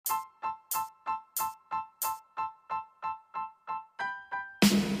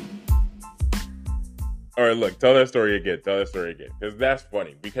All right, look, tell that story again. Tell that story again. Because that's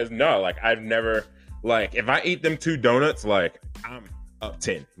funny. Because no, like I've never like if I eat them two donuts, like I'm up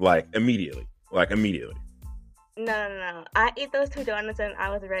 10. Like immediately. Like immediately. No. I ate those two donuts and I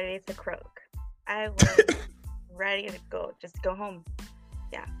was ready to croak. I was ready to go, just go home.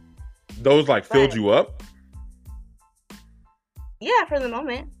 Yeah. Those like filled But you up? yeah, for the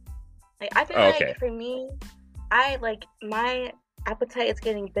moment. Like I feel Oh, okay. like for me, I like my appetite is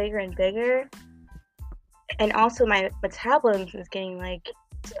getting bigger and bigger, and also my metabolism is getting like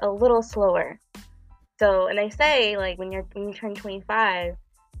a little slower. So, and they say like when you turn 25,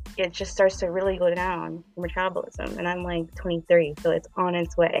 it just starts to really go down your metabolism, and I'm like 23, so it's on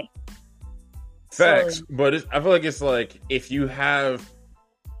its way slowly. Facts. But I feel like it's like if you have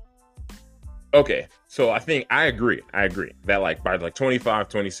okay, so I think I agree. I agree that like by like 25,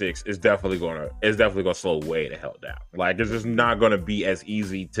 26 is definitely gonna slow way the hell down. Like it's just not gonna be as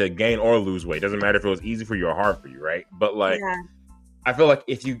easy to gain or lose weight. Doesn't matter if it was easy for you or hard for you, right? But like Yeah, I feel like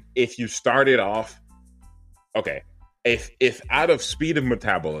if you started off okay, if out of speed of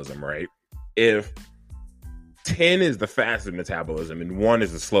metabolism, right? If 10 is the fastest metabolism and 1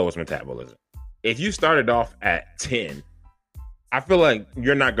 is the slowest metabolism. If you started off at 10, I feel like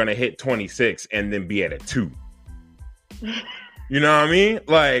you're not going to hit 26 and then be at a 2. You know what I mean?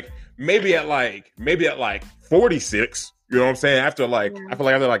 Like maybe at like 46, you know what I'm saying? After like yeah, I feel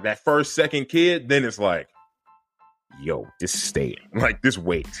like after like that first second kid, then it's like, yo, this is staying. Like this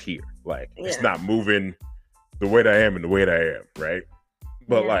weight's here. Like it's yeah, not moving the weight I am and the weight I am, right?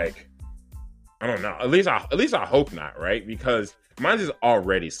 But yeah, like I don't know. At least I hope not, right? Because mine's is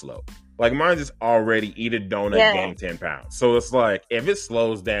already slow. Like mine's is already eat a donut, yeah. gain 10 pounds. So it's like if it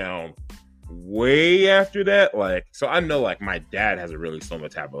slows down way after that, like so I know like my dad has a really slow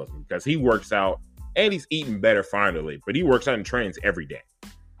metabolism because he works out and he's eating better finally, but he works out and trains every day.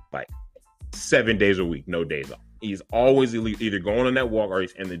 Like 7 days a week, no days off. He's always either going on that walk or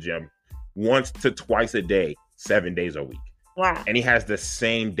he's in the gym once to twice a day, 7 days a week. Wow. And he has the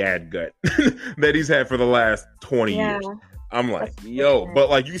same dad gut that he's had for the last 20 Yeah, years. I'm like, that's yo, different. but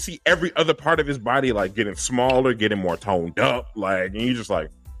like you see every other part of his body like getting smaller, getting more toned up, like, and you just like,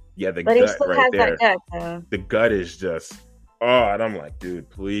 yeah, the But he gut still right has that there, gut, though. the gut is just, oh, and I'm like, dude,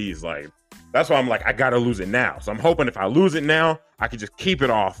 please, like, that's why I'm like, I gotta lose it now. So I'm hoping if I lose it now, I can just keep it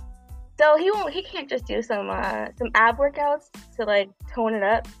off. So he won't. He can't just do some ab workouts to like tone it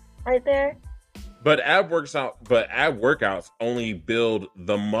up right there. But ab workouts only build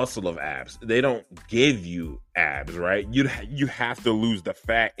the muscle of abs. They don't give you abs, right? You have to lose the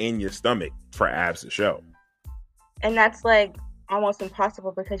fat in your stomach for abs to show. And that's like almost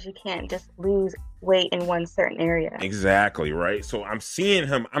impossible because you can't just lose weight in one certain area. Exactly, right? So I'm seeing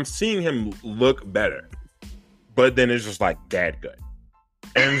him look better. But then it's just like dad gut.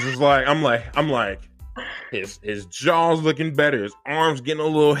 And it's just like I'm like his jaw's looking better, his arms getting a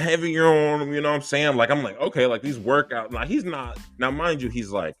little heavier on him, you know what I'm saying? Like I'm like, okay, like these workouts. Now he's not now mind you,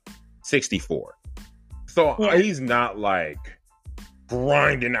 he's like 64. So Yeah, he's not like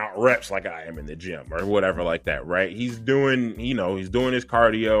grinding out reps like I am in the gym or whatever like that, right? He's doing, he's doing his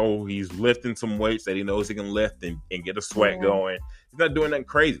cardio, he's lifting some weights that he knows he can lift and get a sweat yeah. going. He's not doing nothing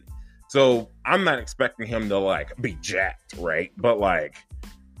crazy. So I'm not expecting him to like be jacked, right? But like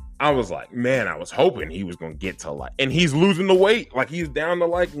I was like, man, I was hoping he was gonna get to like, and he's losing the weight. Like he's down to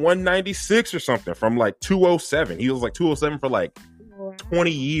like 196 or something from like 207. He was like 207 for like Wow.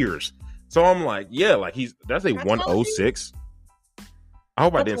 20 years. So I'm like, yeah, like did I say How tall is he? 106? I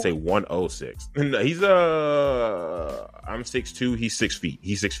hope I How didn't tall? say 106. No, I'm 6'2", he's 6 feet.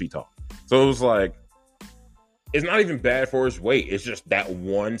 He's 6 feet tall. So it was like, it's not even bad for his weight. It's just that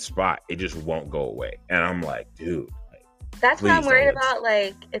one spot. It just won't go away. And I'm like, dude, like, That's what I'm please don't worried let about.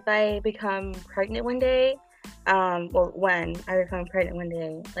 Like if I become pregnant one day, well, when I become pregnant one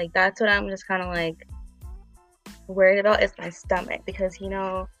day, like that's what I'm just kind of like worried about is my stomach because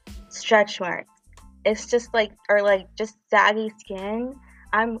stretch marks. It's just like or like just saggy skin.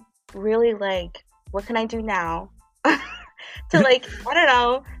 I'm really like, what can I do now to like I don't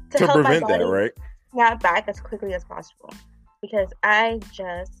know to to help my prevent that, body right? snap back as quickly as possible because I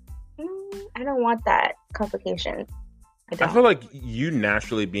don't want that complication. I I don't. feel like you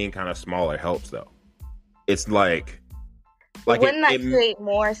naturally being kind of smaller helps though. It's But like wouldn't that create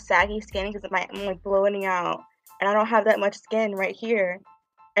more saggy skin because I'm like bloating out and I don't have that much skin right here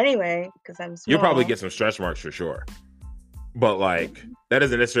anyway because I'm you'll probably small. get some stretch marks for sure. But like that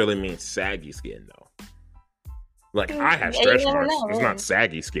doesn't necessarily mean saggy skin though. Like I have Yeah, you stretch never marks. know, It's not really.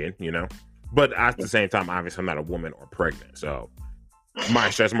 saggy skin. But at the same time, obviously I'm not a woman or pregnant. So my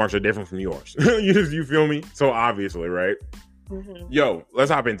stretch marks are different from yours. you feel me? So obviously, right? Hmm. Yo,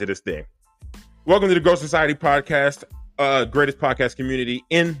 let's hop into this thing. Welcome to the Growth Society podcast, greatest podcast community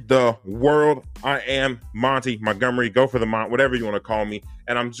in the world. I am Monty Montgomery, go for the Mont, whatever you want to call me.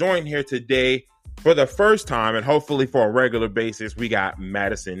 And I'm joined here today for the first time, and hopefully for a regular basis, we got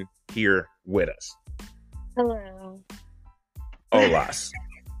Madison here with us. Hello. Olas.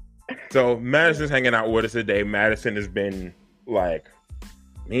 So Madison's hanging out with us today. Madison has been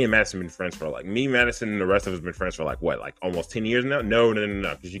me and Madison have been friends for Madison and the rest of us have been friends for almost 10 years now? No,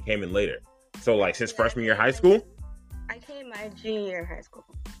 because you came in later. So since freshman year of high school? I came my junior year of high school.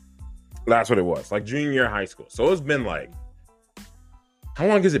 That's what it was. Junior year of high school. So it's been how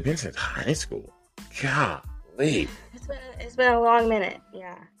long has it been since high school? Golly. It's been a long minute.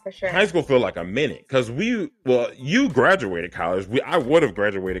 Yeah, for sure. High school feel like a minute. Because you graduated college. I would have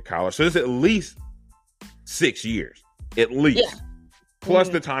graduated college. So it's at least 6 years. At least. Yeah. Plus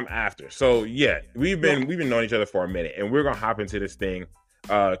the time after. So yeah, we've been knowing each other for a minute. And we're gonna hop into this thing.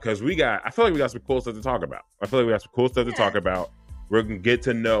 Because I feel like we got some cool stuff to talk about. We're going to get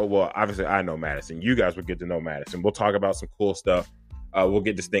to know, obviously I know Madison. You guys will get to know Madison. We'll talk about some cool stuff. We'll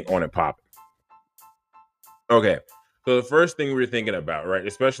get this thing on and popping. Okay. So the first thing we're thinking about, right?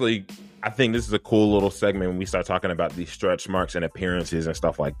 Especially, I think this is a cool little segment when we start talking about these stretch marks and appearances and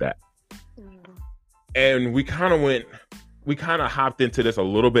stuff like that. And we kind of hopped into this a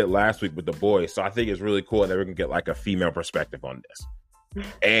little bit last week with the boys. So I think it's really cool that we're going to get a female perspective on this.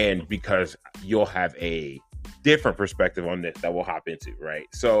 And because you'll have a different perspective on this that we'll hop into, right?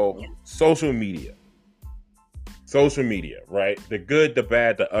 So social media, right? The good, the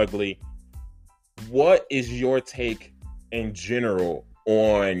bad, the ugly. What is your take in general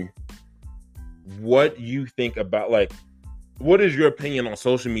on what you think about, what is your opinion on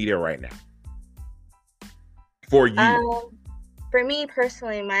social media right now? For you? For me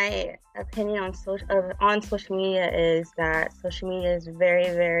personally, my opinion on social media is that social media is very,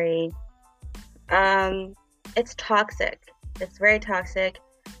 very, it's toxic. It's very toxic.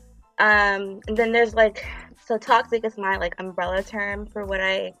 And then there's so toxic is my umbrella term for what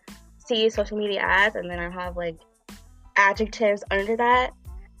I see social media as, and then I have adjectives under that.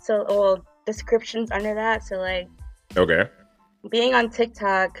 So, descriptions under that. So okay, being on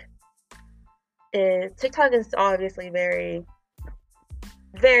TikTok is obviously very,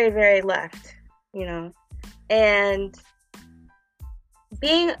 very, very left, and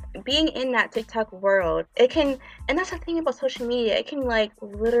being in that TikTok world, and that's the thing about social media, it can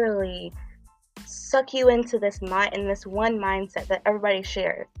literally suck you into this one mindset that everybody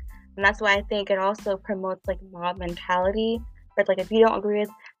shares. And that's why I think it also promotes mob mentality, where if you don't agree with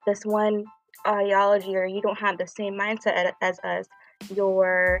this one ideology or you don't have the same mindset as us,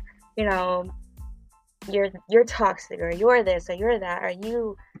 you're toxic, or you're this, or you're that, or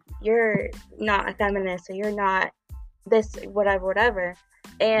you're not a feminist, or you're not this, whatever.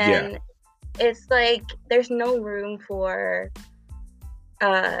 And it's there's no room for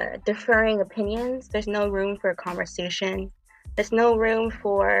deferring opinions. There's no room for conversation. There's no room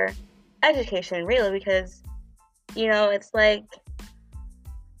for education, really, because it's I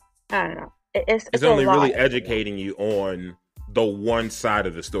don't know. It's only really educating you on the one side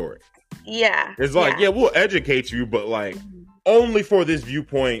of the story. Yeah. It's we'll educate you, but only for this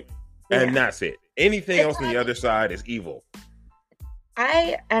viewpoint, and that's it. Anything else on the other side is evil.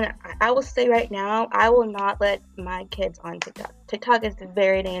 I will say right now, I will not let my kids on TikTok. TikTok is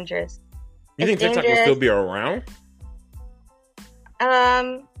very dangerous. You think TikTok will still be around?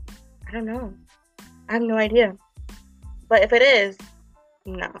 I don't know. I have no idea. But if it is,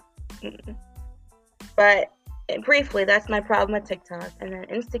 no. But briefly, that's my problem with TikTok. And then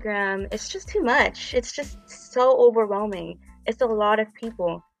Instagram, it's just too much. It's just so overwhelming. It's a lot of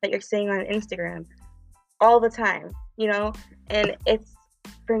people that you're seeing on Instagram all the time, and it's,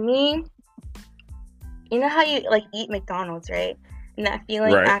 for me, how you eat McDonald's, right? And that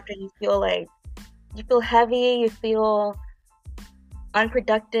feeling after you feel you feel heavy, you feel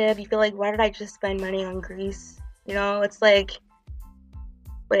unproductive, you feel why did I just spend money on grease? It's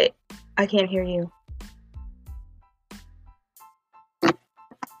wait, I can't hear you.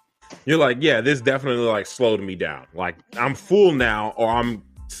 You're this definitely slowed me down. I'm full now, or I'm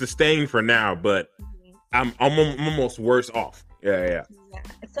sustained for now, but I'm almost worse off. Yeah.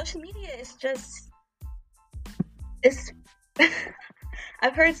 Social media is just, it's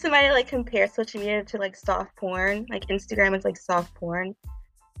I've heard somebody compare social media to soft porn. Instagram is soft porn,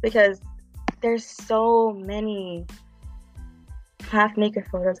 because there's so many half naked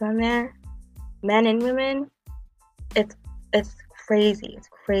photos on there, men and women. It's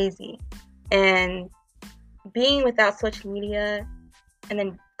crazy. And being without social media and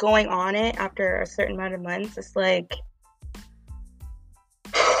then going on it after a certain amount of months, it's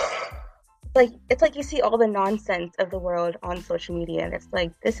like it's like you see all the nonsense of the world on social media, and it's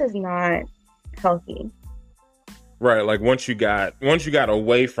like this is not healthy. Right. Like once you got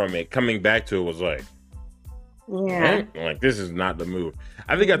away from it, coming back to it was like, Yeah. eh? Like this is not the move.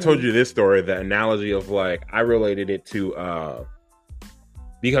 I think I told Hmm. you this story, the analogy of like I related it to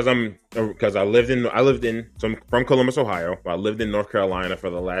because I lived in so I'm from Columbus, Ohio. I lived in North Carolina for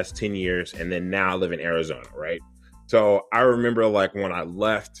the last 10 years and then now I live in Arizona, right? So I remember like when I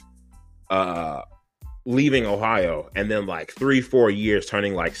left uh leaving Ohio and then like 3 4 years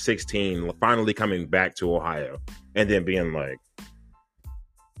turning like 16, finally coming back to Ohio and then being like,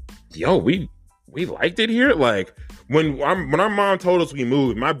 yo, we liked it here. Like when our mom told us we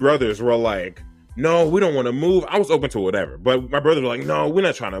moved, my brothers were like, no, we don't want to move. I was open to whatever, but my brothers were like, no, we're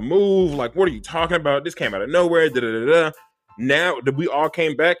not trying to move. Like, what are you talking about? This came out of nowhere. Da da da da. Now that we all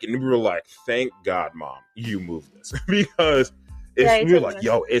came back and we were like, thank God, mom, you moved us because Yeah, it's you we were told me like, this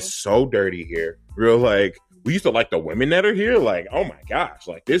yo, it's story. so dirty here. We were like, we used to like the women that are here. Like, oh my gosh,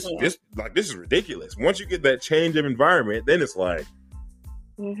 like this Yeah. this like this is ridiculous. Once you get that change of environment, then it's like,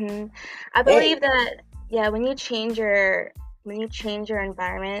 Hmm. I oh believe that, yeah, when you change your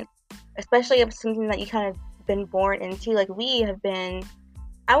environment, especially if it's something that you kind of been born into, like we have been.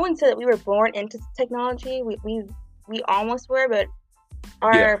 I wouldn't say that we were born into technology. We almost were, but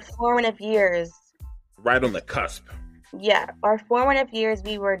yeah, our formative years, right on the cusp. yeah, our formative years,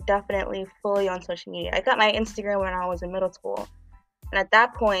 we were definitely fully on social media. I got my Instagram when I was in middle school, and at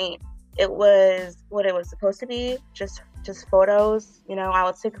that point, it was what it was supposed to be, just photos. You know, I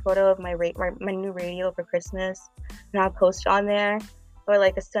would take a photo of my new radio for Christmas, and I'll post it on there, or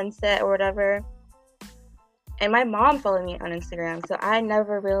like a sunset or whatever. And my mom followed me on Instagram, so I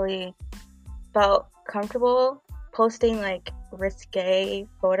never really felt comfortable posting like risque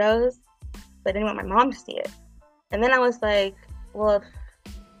photos, but I didn't want my mom to see it. And then I was like, well,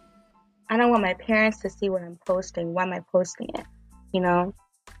 if I don't want my parents to see what I'm posting, why am I posting it? You know?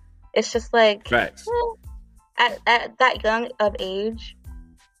 It's just like, Facts. at that young of age,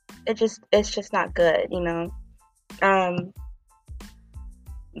 it's just not good, you know. Um,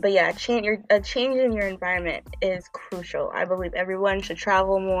 but yeah, a change in your environment is crucial. I believe everyone should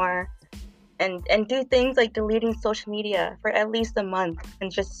travel more and do things like deleting social media for at least a month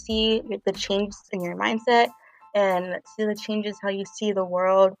and just see the changes in your mindset and see the changes how you see the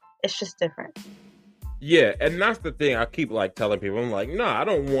world. It's just different. Yeah, and that's the thing. I keep like telling people, I'm like, no,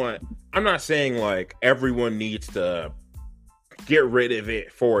 I'm not saying like everyone needs to get rid of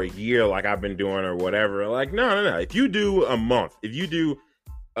it for a year like I've been doing or whatever. Like, no, no, no. If you do a month, if you do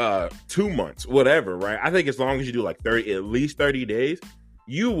 2 months, whatever, right? I think as long as you do like 30, at least 30 days,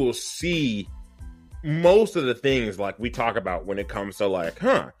 you will see most of the things like we talk about when it comes to like,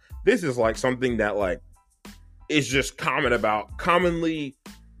 this is like something that like is just commonly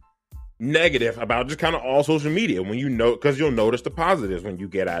negative about just kind of all social media when you know, because you'll notice the positives when you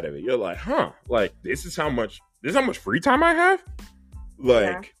get out of it. You're like, like this is how much free time I have. Yeah.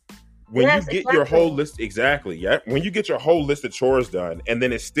 Like when you Yes, get your whole exactly. list, exactly, yeah, when you get your whole list of chores done and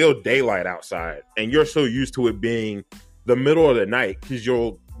then it's still daylight outside and you're so used to it being the middle of the night because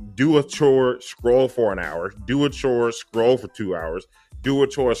you'll do a chore, scroll for an hour, do a chore, scroll for 2 hours, do a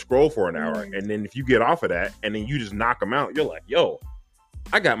chore, scroll for an hour, Mm. and then if you get off of that and then you just knock them out, you're like, yo,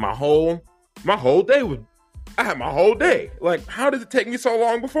 I got my whole day with I had my whole day. Like, how did it take me so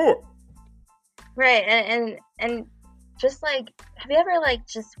long before? Right. And just like, have you ever like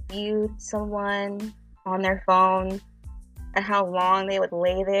just viewed someone on their phone and how long they would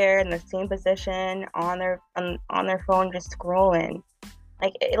lay there in the same position on their phone just scrolling?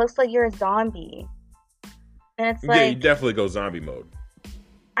 Like it looks like you're a zombie. And it's Yeah, you like, definitely go zombie mode.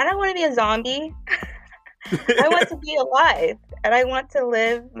 I don't want to be a zombie. I want to be alive and I want to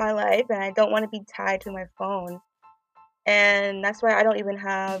live my life and I don't want to be tied to my phone. And that's why I don't even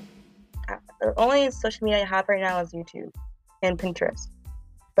have the only social media I have right now is YouTube and Pinterest.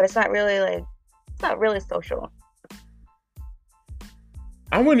 But it's not really social.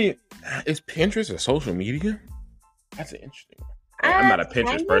 I wouldn't. Is Pinterest a social media? That's an interesting one. I'm not a Kind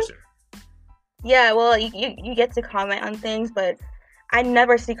Pinterest of. person. Yeah, well, you get to comment on things, but I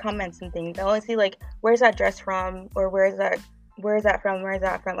never see comments and things. I only see like, where's that dress from, or where's that from, where's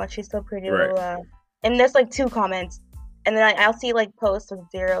that from? Oh, she's so pretty, blah, Right. blah, blah. And there's like two comments, and then I'll see like posts with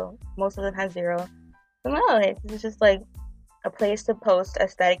zero. Most of them have zero. I'm like, oh, it's just like a place to post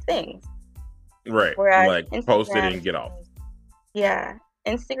aesthetic things. Right. Whereas Like post it Instagram and is get off. yeah,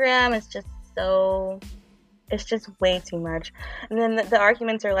 Instagram is just so it's just way too much. And then the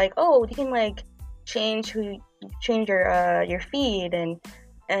arguments are like, oh, you can like change your feed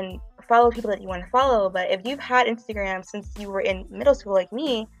and follow people that you want to follow. But if you've had Instagram since you were in middle school like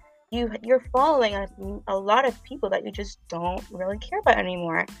me, you're following a lot of people that you just don't really care about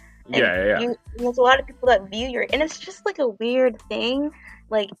anymore. And Yeah, yeah. there's a lot of people that view your, and it's just like a weird thing.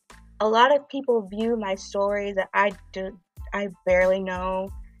 Like a lot of people view my stories that I barely know,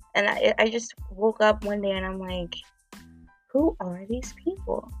 and I just woke up one day and I'm like, who are these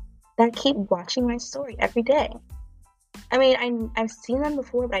people that keep watching my story every day? I mean, I've seen them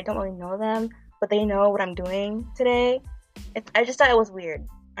before, but I don't really know them. But they know what I'm doing today. I just thought it was weird.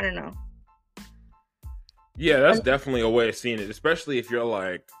 I don't know. Yeah, that's And, definitely a way of seeing it, especially if you're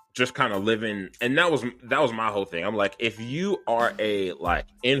like just kind of living. And that was my whole thing. I'm like, if you are a like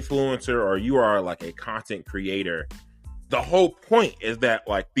influencer or you are like a content creator, the whole point is that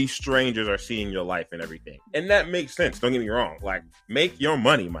like these strangers are seeing your life and everything, and that makes sense. Don't get me wrong. Like, make your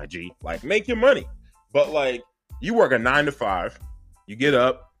money, my G. Like, make your money. But like, you work a 9 to 5, you get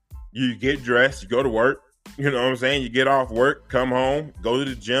up, you get dressed, you go to work. You know what I'm saying? You get off work, come home, go to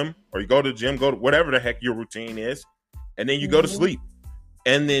the gym, or you go to the gym, go to whatever the heck your routine is, and then you go to mhm, sleep.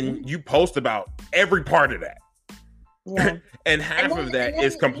 And then you post about every part of that. yeah. And And half then of and that then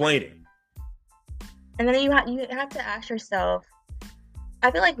is complaining. you have to ask yourself.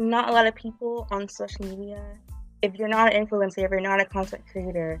 I feel like not a lot of people on social media, if you're not an influencer, if you're not a content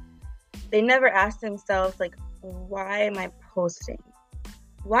creator, they never ask themselves like, why am I posting?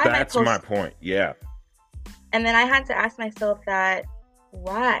 Why am I That's my posting? point. Yeah. And then I had to ask myself that,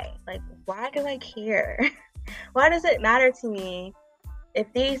 why? Like, why do I care? Why does it matter to me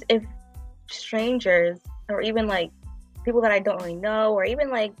if strangers or even like people that I don't really know or even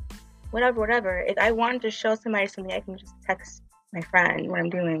like whatever, if I wanted to show somebody something, I can just text my friend what I'm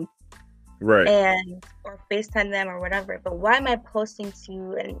doing Right. and or FaceTime them or whatever. But why am I posting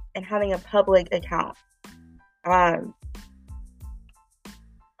to and having a public account? Um,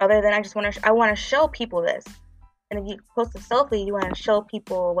 Other than I want to show people this. And if you post a selfie, you want to show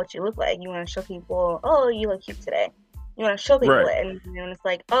people what you look like. You want to show people, oh, you look cute today. You want to show people Right. it, and it's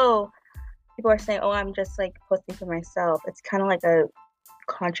like, oh, people are saying, oh, I'm just like posting for myself. It's kind of like a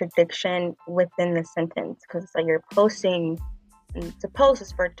contradiction within the sentence because it's like you're posting and to post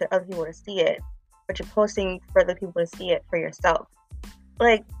is for to other people to see it, but you're posting for other people to see it for yourself.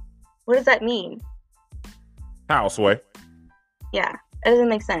 Like, what does that mean? Houseway. Yeah, it doesn't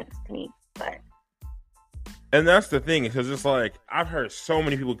make sense to me. But And that's the thing, because it's like I've heard so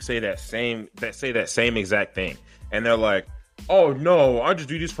many people say that same exact thing, and they're like, "Oh no, I just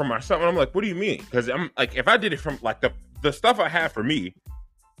do this for myself." And I'm like, "What do you mean?" Because I'm like, if I did it from like the stuff I have for me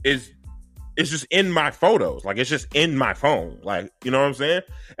is it's just in my photos, like it's just in my phone, like you know what I'm saying.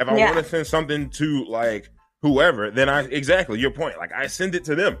 If I want yeah, to send something to like whoever, then I exactly your point. Like I send it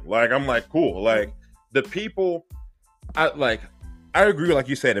to them. Like I'm like cool. Like the people, I like. I agree. Like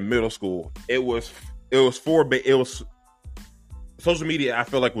you said, in middle school, it was social media. I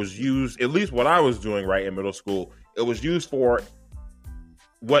feel like was used, at least what I was doing right in middle school. It was used for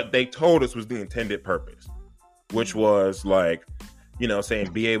what they told us was the intended purpose, which was like, you know,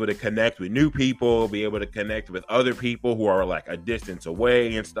 saying be able to connect with new people, be able to connect with other people who are like a distance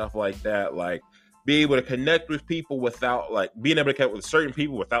away and stuff like that. Like be able to connect with people without like being able to connect with certain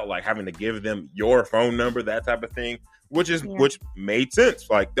people without like having to give them your phone number, that type of thing, yeah, which made sense.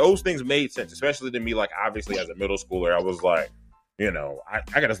 Like those things made sense, especially to me. Like obviously as a middle schooler, I was like, you know,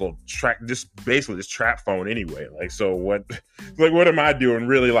 I got this little track, just basically this trap phone anyway. Like, so what, like, what am I doing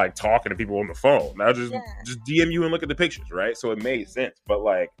really like talking to people on the phone? I'll yeah, just DM you and look at the pictures, right? So it made sense. But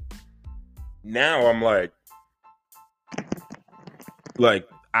like now I'm like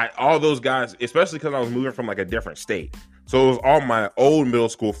all those guys, especially because I was moving from like a different state. So it was all my old middle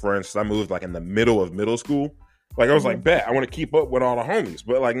school friends. I moved like in the middle of middle school. Like I was like, mhm, bet I want to keep up with all the homies,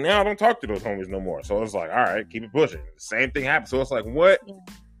 but like now I don't talk to those homies no more. So it's like, all right, keep it pushing. Same thing happened. So it's like, what yeah,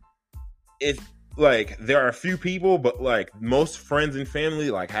 if like there are a few people, but like most friends and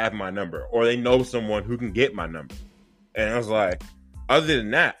family like have my number or they know someone who can get my number. And I was like, other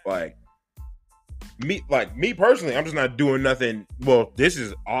than that, me personally, I'm just not doing nothing. Well, this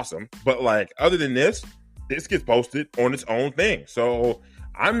is awesome, but like other than this gets posted on its own thing. So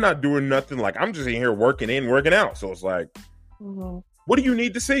I'm not doing nothing. Like I'm just in here working out. So it's like, mhm. what do you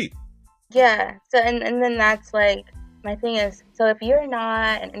need to see? Yeah. So and then that's like my thing is so if you're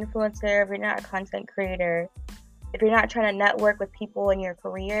not an influencer, if you're not a content creator, if you're not trying to network with people in your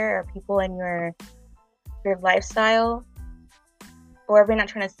career or people in your lifestyle, or if you're not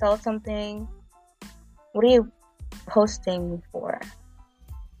trying to sell something, what are you posting for?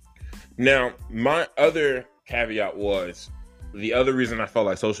 Now, my other caveat was the other reason I felt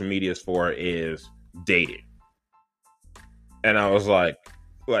like social media is for is dating. And I was like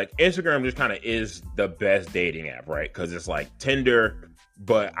Instagram just kind of is the best dating app, right? Because it's like Tinder.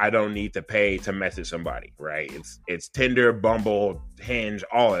 but I don't need to pay to message somebody, right? It's Tinder, Bumble, Hinge,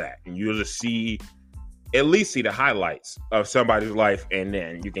 all of that, and you'll just at least see the highlights of somebody's life, and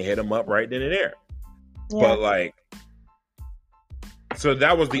then you can hit them up right then and there. Yeah. But like, so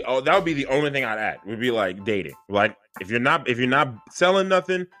that would be the only thing I'd add, would be like dating. Like if you're not selling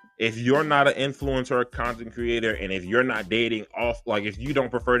nothing, if you're not an influencer or content creator, and if you're not dating off, like if you don't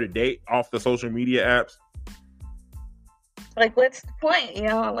prefer to date off the social media apps, like what's the point? You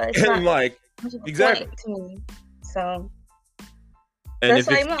know, it's not like exactly to me. So, and if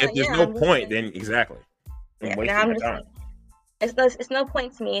there's no point, then exactly. Yeah, now I'm just like, it's no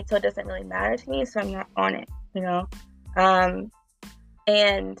point to me, so it doesn't really matter to me, so I'm not on it, you know.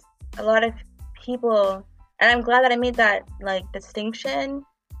 And a lot of people, and I'm glad that I made that like distinction,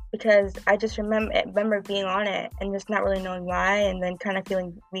 because I just remember being on it and just not really knowing why, and then kind of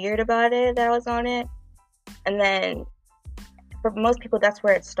feeling weird about it that I was on it. And then for most people, that's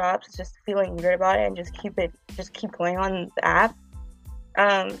where it stops. It's just feeling weird about it and just keep going on the app.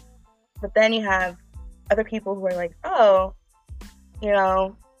 But then you have other people who are like, oh, you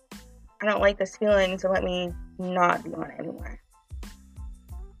know, I don't like this feeling, so let me not be on it anymore.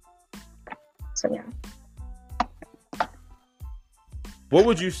 So yeah. What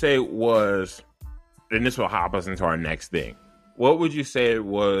would you say was, and this will hop us into our next thing, what would you say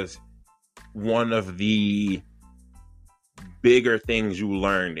was one of the bigger things you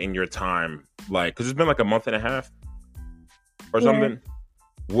learned in your time? Like, because it's been like a month and a half or something.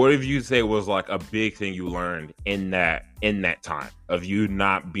 What if you say was like a big thing you learned in that time of you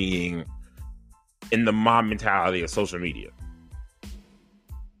not being in the mob mentality of social media?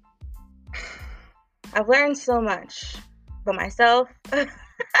 I've learned so much about myself.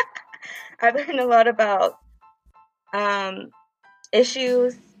 I've learned a lot about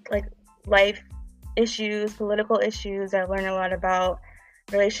issues, like life issues, political issues. I've learned a lot about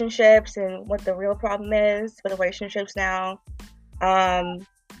relationships and what the real problem is with relationships now.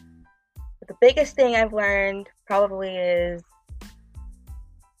 But the biggest thing I've learned probably is,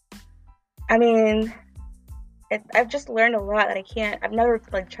 I mean, I've just learned a lot that I've never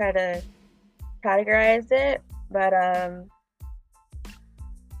like tried to categorize it, but I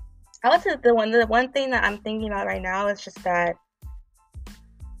would say the one thing that I'm thinking about right now is just that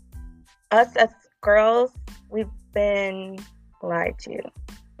us as girls, we've been lied to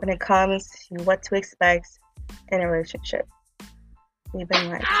when it comes to what to expect in a relationship. We've been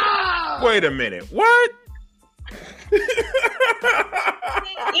lied to. Wait a minute, what? You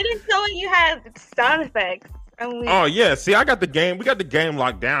didn't tell me you had sound effects. Oh yeah, see, we got the game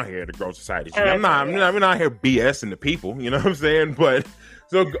locked down here at the Growth Society. We're not here BSing the people, you know what I'm saying? But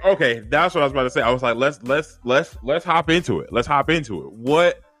so okay, that's what I was about to say. I was like, let's hop into it. Let's hop into it.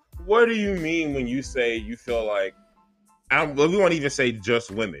 What do you mean when you say you feel like, we won't even say just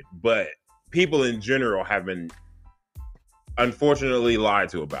women, but people in general have been unfortunately lied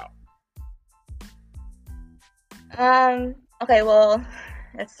to about? Okay, well,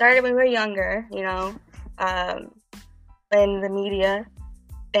 it started when we were younger, you know, in the media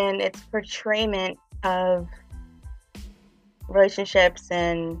and its portrayment of relationships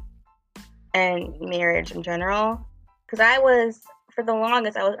and marriage in general. Because for the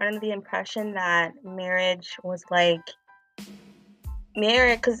longest, I was under the impression that marriage was like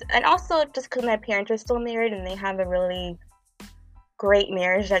and also just because my parents are still married and they have a really great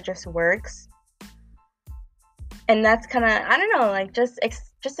marriage that just works. And that's kind of, I don't know, like just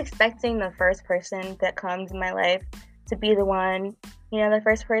expecting the first person that comes in my life to be the one, you know, the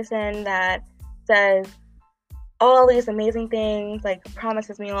first person that says all these amazing things, like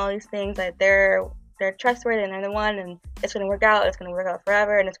promises me all these things, that they're trustworthy and they're the one, and it's going to work out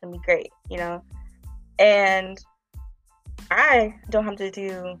forever, and it's going to be great, you know. And I don't have to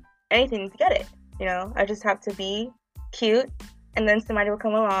do anything to get it, you know. I just have to be cute, and then somebody will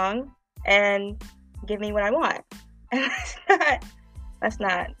come along and give me what I want. And that's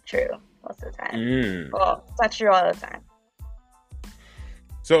not true most of the time. Well, it's not true all the time.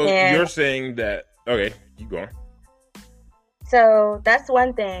 So you're saying that, okay, keep going. So that's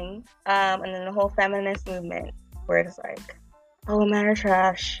one thing. And then the whole feminist movement where it's like, oh, men are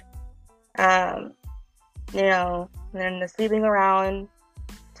trash. You know, and then the sleeping around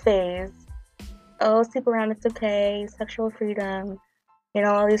phase. Oh, sleep around, it's okay. Sexual freedom. You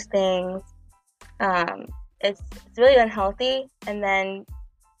know, all these things. It's really unhealthy, and then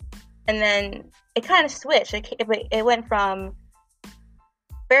it kind of switched. It went from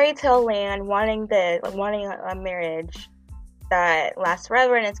fairy tale land, wanting a marriage that lasts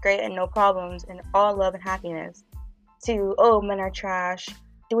forever and it's great and no problems and all love and happiness, to, oh, men are trash,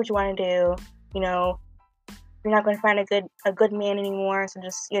 do what you want to do, you know, you're not going to find a good man anymore. So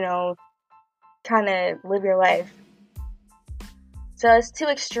just, kind of live your life. So it's two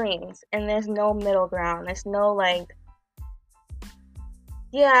extremes, and there's no middle ground. There's no like,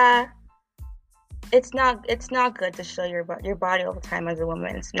 yeah, it's not good to show your body all the time as a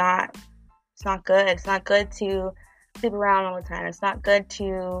woman. It's not good. It's not good to sleep around all the time. It's not good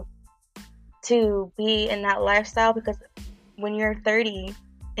to be in that lifestyle, because when you're 30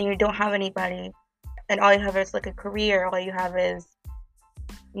 and you don't have anybody, and all you have is like a career, all you have is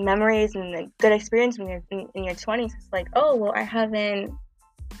memories and a good experience when you're in your 20s, it's like, oh well, I haven't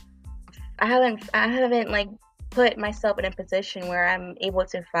like put myself in a position where I'm able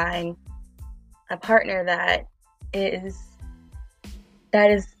to find a partner is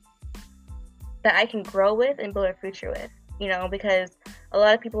that is that I can grow with and build a future with, because a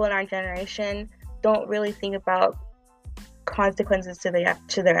lot of people in our generation don't really think about consequences to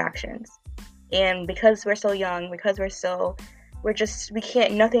their actions. And because we're so young, because we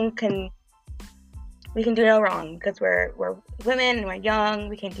can do no wrong, because we're women and we're young,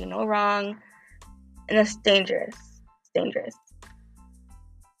 we can do no wrong, and it's dangerous. It's dangerous.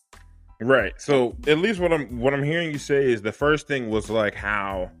 Right. So at least what I'm hearing you say is the first thing was like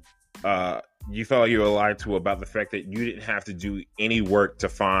how you felt like you were lied to about the fact that you didn't have to do any work to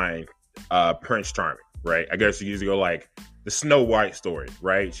find Prince Charming, right? I guess you usually go like the Snow White story,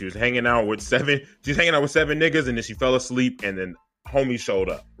 right? She was hanging out with seven niggas, and then she fell asleep, and then homie showed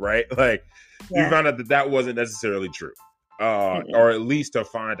up, right? Like, you found out that wasn't necessarily true, or at least to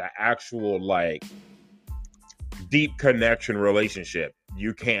find an actual like deep connection relationship.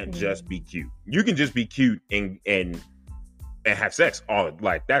 You can't just be cute. You can just be cute and have sex, all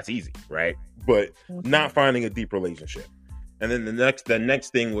like that's easy, right? But not finding a deep relationship. And then the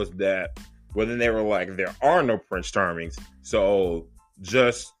next thing was that, well, then they were like, there are no Prince Charmings, so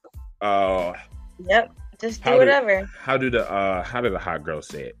just just do whatever. How did the hot girl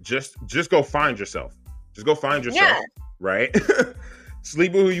say it? Just go find yourself. Just go find yourself, right?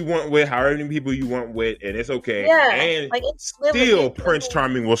 Sleep with who you want with, however many people you want with, and it's okay. Yeah, and like still Prince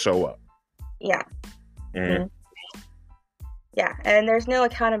Charming will show up. Yeah. Mm-hmm. Yeah, and there's no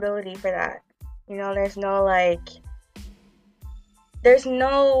accountability for that. There's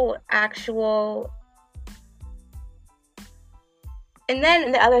no actual. And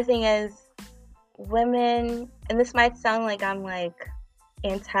then the other thing is, women, and this might sound like I'm like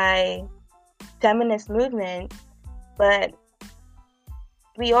anti-feminist movement, but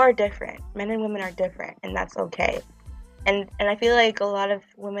we are different. Men and women are different, and that's okay. And I feel like a lot of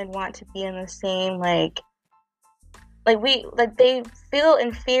women want to be in the same like they feel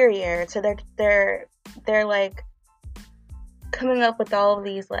inferior, so they're like coming up with all of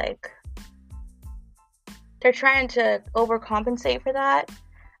these like, they're trying to overcompensate for that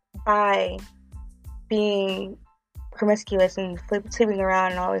by being promiscuous and sleeping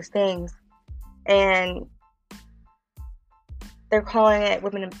around and all these things, and they're calling it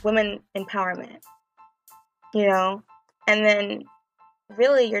women empowerment, and then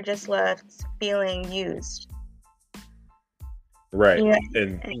really you're just left feeling used. Right.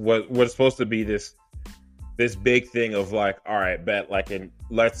 And what's supposed to be this big thing of like, all right, bet, like, and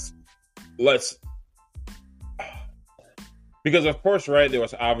let's because of course, right, there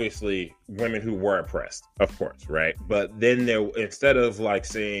was obviously women who were oppressed, of course, right? But then instead of like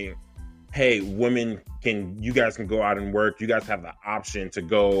saying, hey, you guys can go out and work, you guys have the option to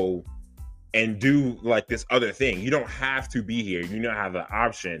go and do like this other thing. You don't have to be here. You don't have the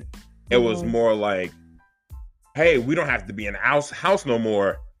option. It was more like, hey, we don't have to be in the house no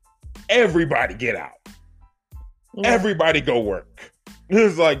more. Everybody get out. Yeah. Everybody go work.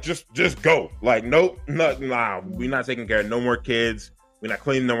 It's like, just go. Like, nope, nah, we're not taking care of no more kids. We're not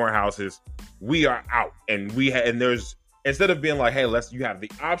cleaning no more houses. We are out. And there's, instead of being like, hey, you have the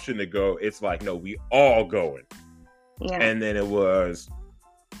option to go, it's like, no, we all going. Yeah. And then it was,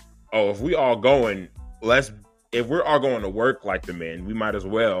 if we all going, if we're all going to work like the men, we might as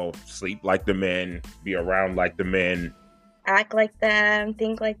well sleep like the men, be around like the men, act like them,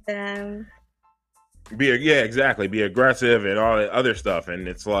 think like them. Be aggressive and all that other stuff. And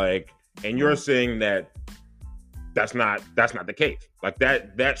it's like, and you're saying that's not the case. Like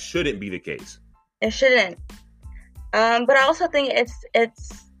that shouldn't be the case. It shouldn't. But I also think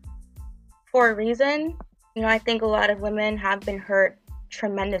it's for a reason. I think a lot of women have been hurt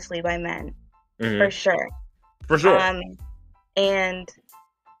tremendously by men, for sure. For sure. And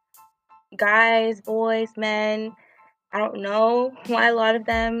guys, boys, men, I don't know why a lot of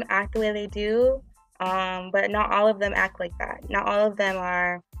them act the way they do. But not all of them act like that. Not all of them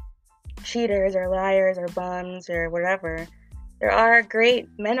are cheaters or liars or bums or whatever. There are great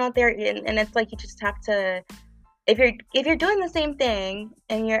men out there, and it's like you just have to if you're doing the same thing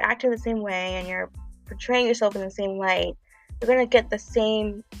and you're acting the same way and you're portraying yourself in the same light, you're gonna get the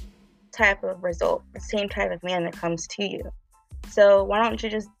same type of result, the same type of man that comes to you. So why don't you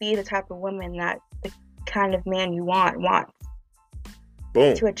just be the type of woman that the kind of man you wants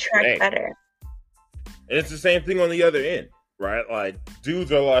Boom. to attract better? And it's the same thing on the other end, right? Like dudes,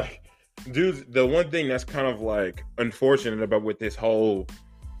 the one thing that's kind of like unfortunate about with this whole,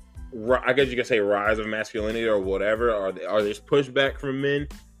 I guess you could say, rise of masculinity or whatever, or this pushback from men,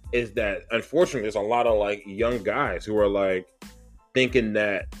 is that unfortunately there's a lot of like young guys who are like thinking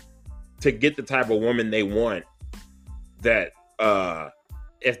that to get the type of woman they want, that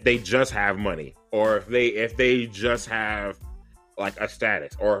if they just have money, or if they just have like a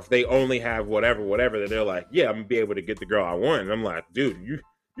status, or if they only have whatever, that they're like, yeah, I'm gonna be able to get the girl I want. And I'm like, dude, you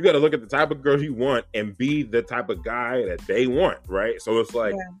got to look at the type of girl you want and be the type of guy that they want, right? So it's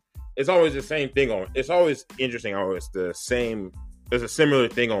like, it's always the same thing it's always interesting. Always the same. There's a similar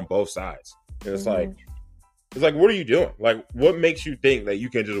thing on both sides. And it's like, what are you doing? Like, what makes you think that you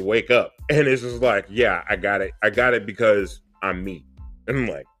can just wake up and it's just like, yeah, I got it. I got it because I'm me. And I'm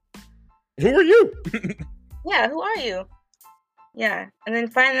like, who are you? Yeah, who are you? Yeah. And then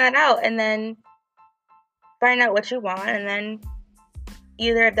find that out, and then find out what you want, and then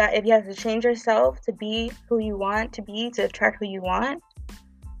either if you have to change yourself to be who you want to be, to attract who you want,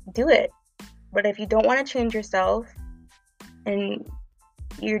 do it. But if you don't want to change yourself and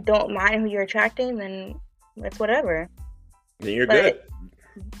you don't mind who you're attracting, then it's whatever. Then you're good.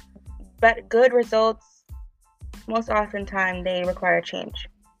 But good results, most oftentimes, they require change.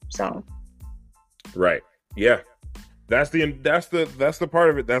 So. Right. Yeah. That's the part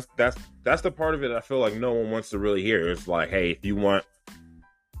of it. That's the part of it I feel like no one wants to really hear. It's like, hey, if you want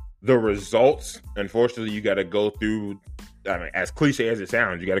the results, unfortunately, you got to go through. I mean, as cliche as it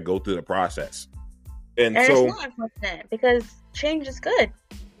sounds, you got to go through the process. And so it's not unfortunate, because change is good.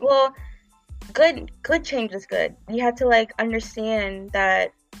 Well, good change is good. You have to like understand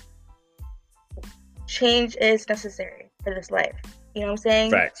that change is necessary for this life. You know what I'm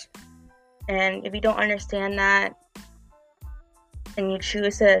saying? Facts. And if you don't understand that, and you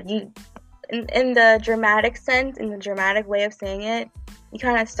choose to, in the dramatic sense, in the dramatic way of saying it, you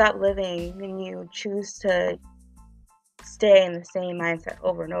kind of stop living and you choose to stay in the same mindset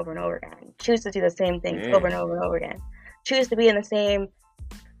over and over and over again. Choose to do the same things over and over and over again. Choose to be in the same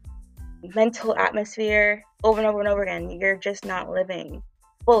mental atmosphere over and over and over again. You're just not living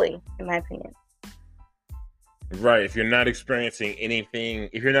fully, in my opinion. Right. If you're not experiencing anything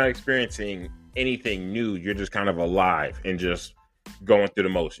new, you're just kind of alive and just going through the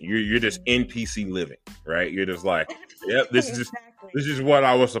motion. You're just NPC living, right? You're just like, yep, this is what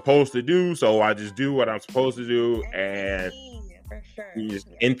I was supposed to do, so I just do what I'm supposed to do, and for sure. You're just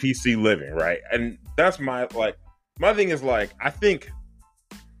NPC living, right? And that's my thing is like, I think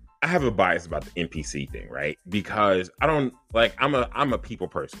I have a bias about the NPC thing, right? Because I don't like, I'm a people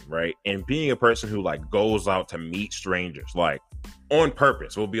person, right? And being a person who like goes out to meet strangers, like on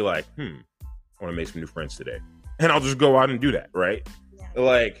purpose, will be like, I want to make some new friends today. And I'll just go out and do that, right? Yeah.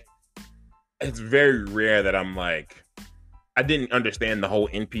 Like, it's very rare that I'm like, I didn't understand the whole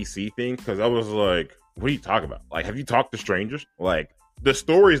NPC thing, because I was like, what are you talking about? Like, have you talked to strangers? Like, the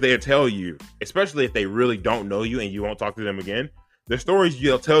stories they tell you, especially if they really don't know you and you won't talk to them again, the stories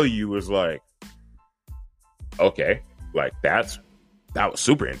they'll tell you is like, okay, like that was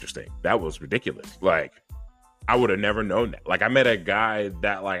super interesting. That was ridiculous. Like, I would have never known that. Like, I met a guy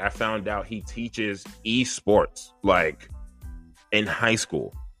that like I found out he teaches esports like in high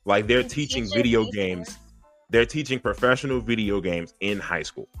school. Like, they're teaching video games. They're teaching professional video games in high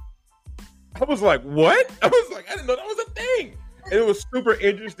school. I was like, what? I was like, I didn't know that was a thing. And it was super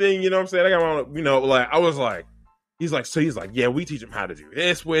interesting. You know what I'm saying? I got, like, I was like, he's like, yeah, we teach them how to do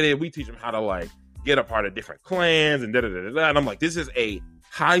this with it. We teach them how to like get a part of different clans and da-da-da-da. And I'm like, this is a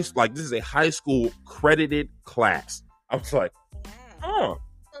high school credited class. I was like, oh.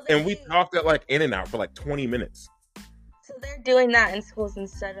 So and we talked at like in and out for like 20 minutes. So they're doing that in schools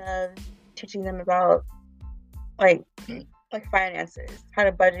instead of teaching them about like finances, how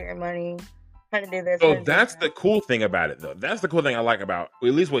to budget your money, how to do this. So that's the cool thing about it, though. That's the cool thing I like about, at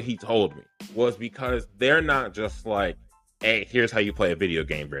least what he told me, was because they're not just like, hey, here's how you play a video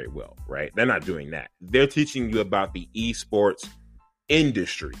game very well, right? They're not doing that. They're teaching you about the esports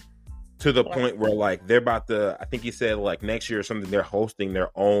industry to the point where like they're about to, I think he said like next year or something, they're hosting their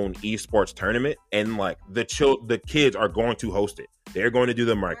own esports tournament, and like the kids are going to host it. They're going to do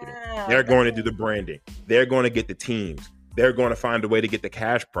the marketing. Wow, they're going to do the branding. They're going to get the teams. They're going to find a way to get the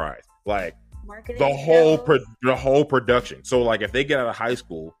cash prize. Like marketing, the whole production. So like if they get out of high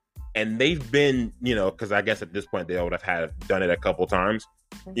school and they've been, because I guess at this point they would have done it a couple times.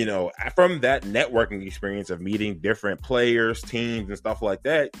 From that networking experience of meeting different players, teams, and stuff like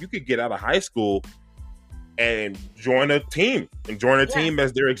that, you could get out of high school and join a team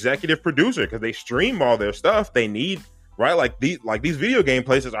as their executive producer, because they stream all their stuff. They need, right, like these video game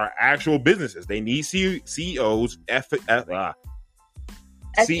places are actual businesses. They need CEOs,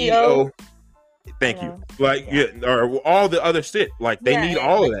 CEO. Thank you. Or all the other shit. Like they need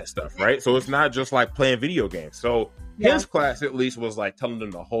all of that stuff, right? So it's not just like playing video games. So his class at least was like telling them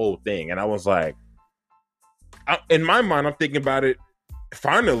the whole thing, and I was like, in my mind, I'm thinking about it.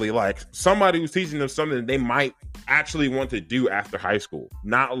 Finally, like somebody who's teaching them something they might actually want to do after high school,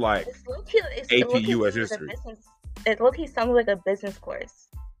 not like AP US history. It low-key sounds like a business course,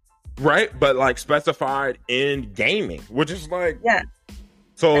 right? But like specified in gaming, which is like,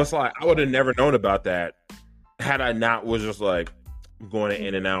 So it's like I would have never known about that had I not was just like going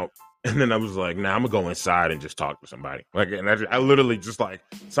in and out. And then I was like, nah, I'm gonna go inside and just talk to somebody. Like, and I literally just like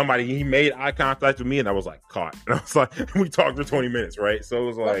he made eye contact with me, and I was like caught. And I was like, we talked for 20 minutes, right? So it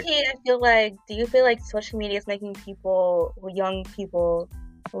was like, do you feel like social media is making young people,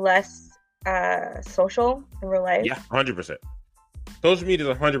 less social in real life? Yeah, 100%. Social media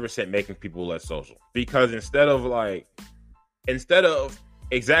is 100% making people less social, because instead of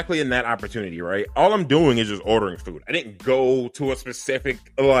exactly in that opportunity, right? All I'm doing is just ordering food. I didn't go to a specific,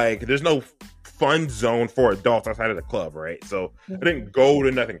 there's no fun zone for adults outside of the club, right? So I didn't go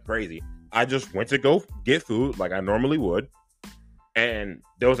to nothing crazy. I just went to go get food like I normally would. And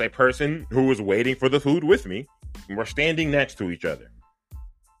there was a person who was waiting for the food with me. And we're standing next to each other.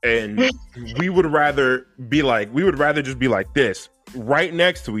 And we would rather just be like this, right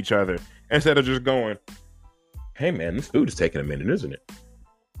next to each other, instead of just going, hey man, this food is taking a minute, isn't it?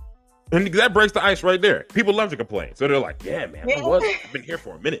 And that breaks the ice right there. People love to complain. So they're like, yeah, man, I've been here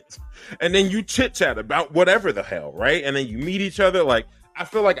for a minute. And then you chit chat about whatever the hell, right? And then you meet each other. Like, I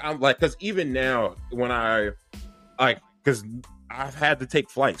feel like I'm like, because even now when because I've had to take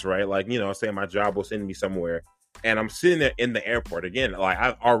flights, right? Like, say my job will send me somewhere and I'm sitting there in the airport. Again, like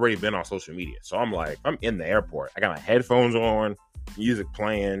I've already been on social media. So I'm like, I'm in the airport. I got my headphones on, music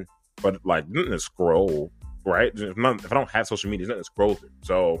playing, but like nothing to scroll, right? If I don't have social media, there's nothing to scroll through.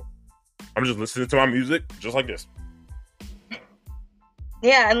 So I'm just listening to my music just like this.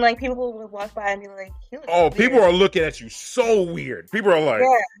 Yeah, and like people will walk by and be like, people are looking at you so weird. People are like,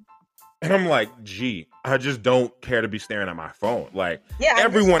 and I'm like, gee, I just don't care to be staring at my phone. Like,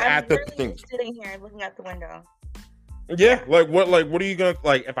 everyone at the thing, sitting here and looking out the window. Yeah, what are you gonna,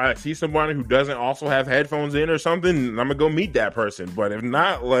 like, if I see somebody who doesn't also have headphones in or something, I'm gonna go meet that person. But if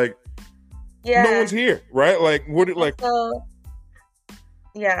not, like, no one's here, right? Like,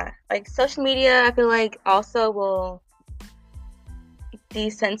 like social media, I feel like also will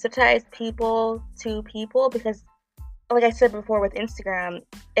desensitize people to people, because like I said before with Instagram,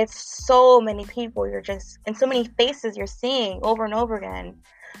 it's so many people and so many faces you're seeing over and over again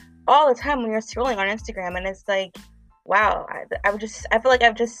all the time when you're scrolling on Instagram, and it's like, wow, I feel like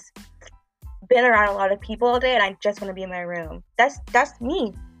I've just been around a lot of people all day and I just want to be in my room. That's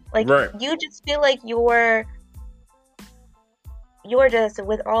me. Like, you just feel like you're just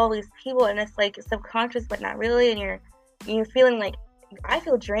with all these people, and it's like subconscious but not really, and you're feeling like, I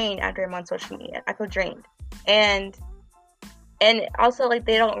feel drained after I'm on social media. I feel drained. And also, like,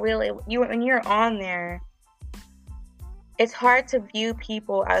 they don't really, when you're on there, it's hard to view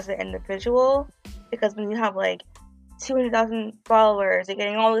people as an individual, because when you have like 200,000 followers, you're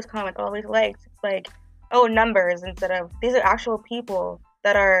getting all these comments, all these likes, it's like, oh, numbers, instead of, these are actual people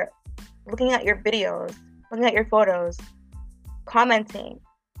that are looking at your videos, looking at your photos, commenting,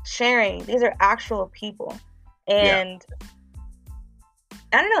 sharing. These are actual people. And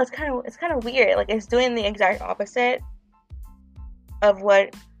I don't know, it's kind of weird. Like, it's doing the exact opposite of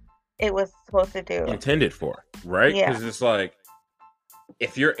what it was supposed to do. Intended for, right? Because it's like,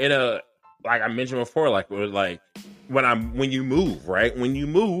 if you're in a, like I mentioned before, like when you move, right? When you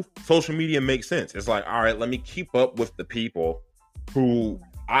move, social media makes sense. It's like, all right, let me keep up with the people who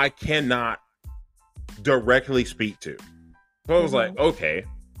I cannot directly speak to. So I was like, okay,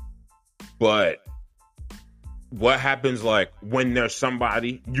 but what happens, like, when there's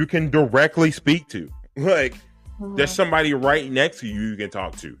somebody you can directly speak to? Like, there's somebody right next to you can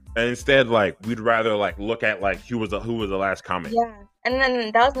talk to. And instead, like, we'd rather, like, look at, like, who was the last comment. Yeah. And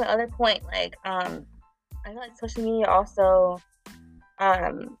then that was my other point. Like, I feel like social media also,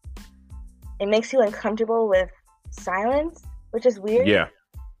 it makes you uncomfortable with silence, which is weird. Yeah.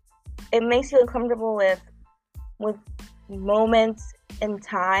 It makes you uncomfortable with moments in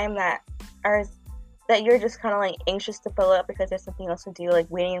time that that you're just kind of like anxious to fill up because there's something else to do, like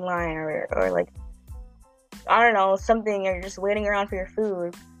waiting in line or like, I don't know, something, or you're just waiting around for your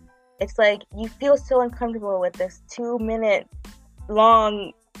food. It's like you feel so uncomfortable with this 2 minute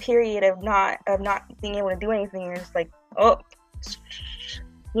long period of not being able to do anything. You're just like, oh,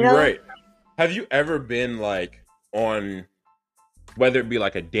 you know? Right. Have you ever been like on, whether it be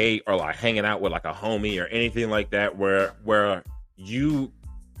like a date or like hanging out with like a homie or anything like that, where you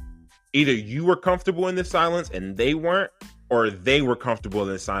either you were comfortable in the silence and they weren't, or they were comfortable in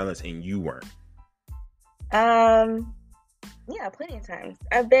the silence and you weren't? Yeah, plenty of times.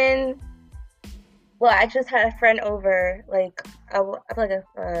 Well, I just had a friend over like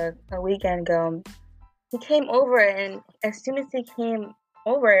a weekend ago. He came over, and as soon as he came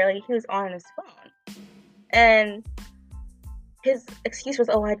over, like he was on his phone, and his excuse was,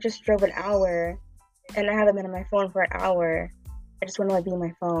 "Oh, I just drove an hour, and I haven't been on my phone for an hour. I just want to like be on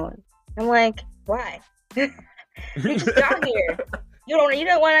my phone." I'm like, "Why? You just got here. You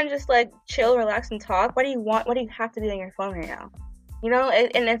don't want to just like chill, relax, and talk. What do you have to be on your phone right now? You know?"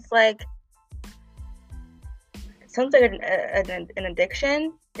 And it's like, it sounds like an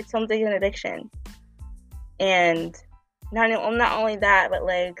addiction. It sounds like an addiction. And not only that, but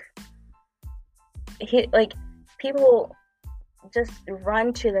like people just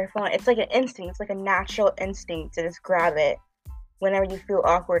run to their phone. It's like an instinct. It's like a natural instinct to just grab it whenever you feel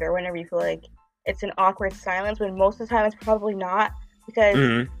awkward, or whenever you feel like it's an awkward silence, when most of the time it's probably not, because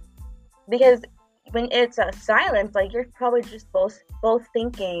when it's a silence, like you're probably just both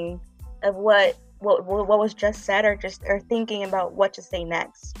thinking of what was just said, or thinking about what to say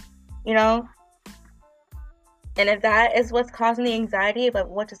next, you know? And if that is what's causing the anxiety about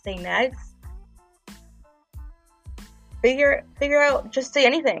what to say next, figure out, just say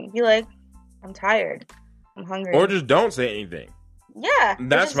anything. Be like, I'm tired, I'm hungry. Or just don't say anything. Yeah.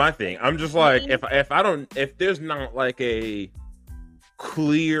 That's my thing. I'm just like, if there's not like a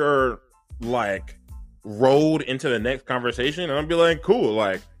clear like road into the next conversation, I'll be like, cool.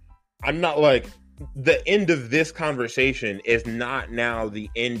 Like, I'm not like, the end of this conversation is not now the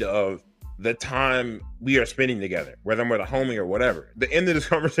end of the time we are spending together, whether I'm with a homie or whatever. The end of this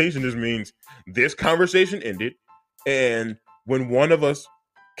conversation just means this conversation ended, and when one of us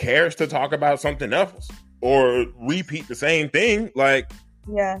cares to talk about something else or repeat the same thing, like,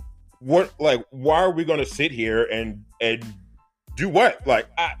 yeah, what, like, why are we going to sit here and do what? Like,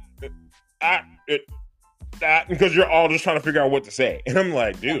 because you're all just trying to figure out what to say, and I'm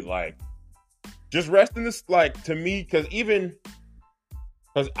like, dude, like, just rest in this, like, to me, because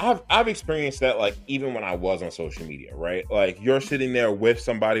I've experienced that, like, even when I was on social media, right? Like, you're sitting there with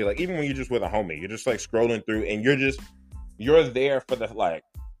somebody, like, even when you're just with a homie, you're just, like, scrolling through, and you're there for the, like,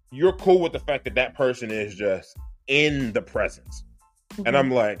 you're cool with the fact that person is just in the presence. Mm-hmm. And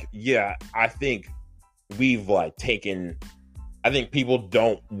I'm like, yeah, I think we've, like, I think people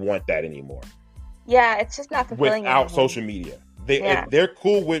don't want that anymore. Yeah, it's just not fulfilling without social media. They're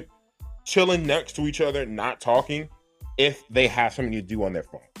cool with chilling next to each other, not talking, if they have something to do on their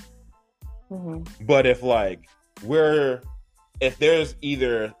phone. Mm-hmm. But if there's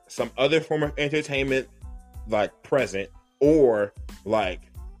either some other form of entertainment like present, or like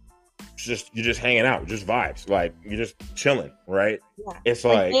you're just hanging out, just vibes, like you're just chilling, right? Yeah. It's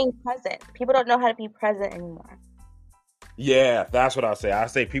like being present. People don't know how to be present anymore. Yeah, that's what I say. I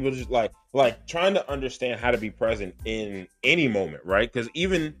say people just like trying to understand how to be present in any moment, right? Because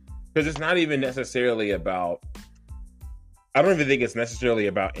it's not even necessarily about, I don't even think it's necessarily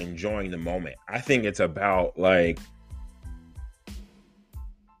about enjoying the moment. I think it's about like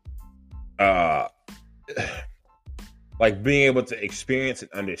being able to experience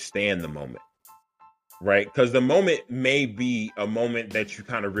and understand the moment, right? Because the moment may be a moment that you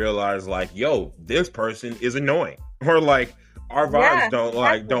kind of realize, like, yo, this person is annoying, or like our vibes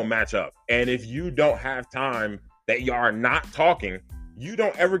don't match up. And if you don't have time that you are not talking, you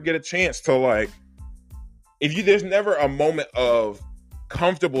don't ever get a chance to like, there's never a moment of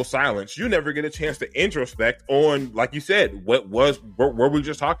comfortable silence, you never get a chance to introspect on, like you said, what were we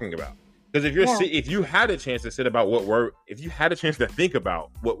just talking about? Because if you had a chance to if you had a chance to think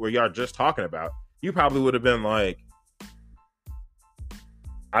about what we are just talking about, you probably would have been like,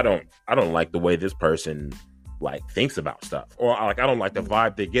 I don't like the way this person like thinks about stuff, or like I don't like the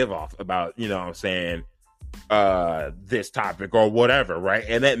vibe they give off about, you know what I'm saying, this topic or whatever, right?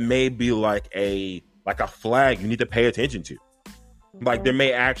 And that may be like a flag you need to pay attention to. Mm-hmm. Like there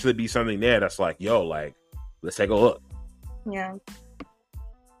may actually be something there that's like, yo, like, let's take a look. Yeah.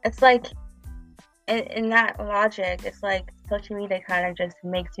 It's like, in that logic, it's like social media kind of just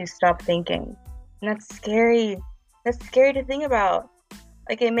makes you stop thinking. And that's scary. That's scary to think about.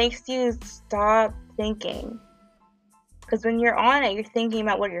 Like, it makes you stop thinking. Because when you're on it, you're thinking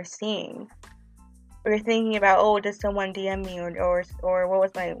about what you're seeing. Or you're thinking about, oh, did someone DM me? Or what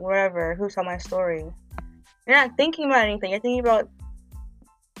was my, whatever, who saw my story? You're not thinking about anything. You're thinking about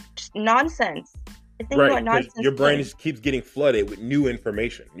just nonsense. You're thinking about nonsense. Your brain keeps getting flooded with new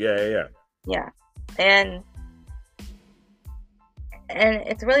information. Yeah. And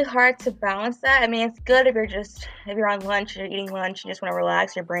it's really hard to balance that. I mean, it's good if you're on lunch, you're eating lunch, you just want to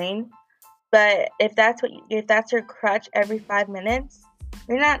relax your brain. But if that's your crutch every 5 minutes,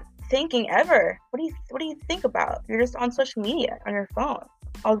 you're not thinking ever. What do you think about? You're just on social media on your phone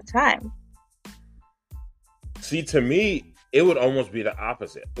all the time. See, to me, it would almost be the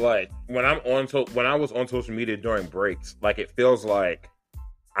opposite. Like when I was on social media during breaks, like it feels like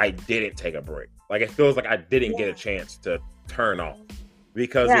I didn't take a break. Like it feels like I didn't get a chance to turn off,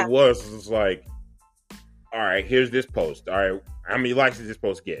 because it was like, all right, here's this post. All right, how many likes did this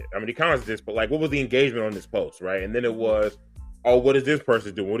post get? How many comments did this post? Like, what was the engagement on this post, right? And then it was, oh, what is this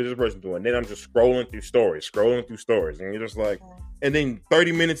person doing? What is this person doing? And then I'm just scrolling through stories, and you're just like, and then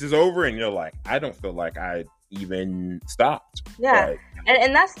 30 minutes is over, and you're like, I don't feel like I even stopped. Yeah, like,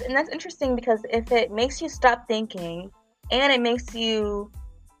 and that's interesting, because if it makes you stop thinking, and it makes you,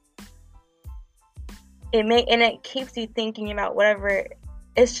 it keeps you thinking about whatever,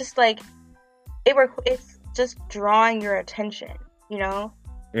 it's just like it's just drawing your attention, you know.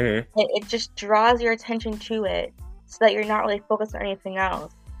 Mm-hmm. It just draws your attention to it, so that you're not really focused on anything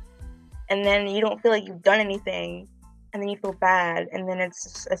else, and then you don't feel like you've done anything, and then you feel bad, and then it's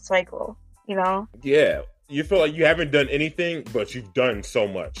just a cycle, you know. Yeah, you feel like you haven't done anything, but you've done so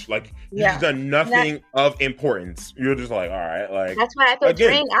much. Like you've done nothing of importance. You're just like, all right, like that's why I feel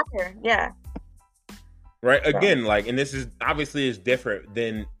drained after. Yeah. Right. Again, like, and this is obviously is different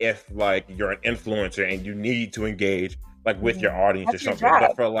than if like you're an influencer and you need to engage like with your audience that's or something.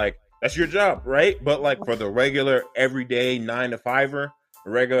 But for like, that's your job, right? But like for the regular everyday 9 to 5er,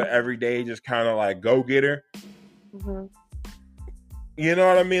 regular everyday just kind of like go getter. Mm-hmm. You know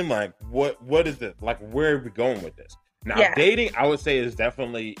what I mean? Like, what is it? Like, where are we going with this? Now, dating, I would say, is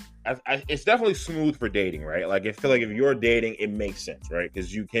definitely it's definitely smooth for dating, right? Like, I feel like if you're dating, it makes sense, right?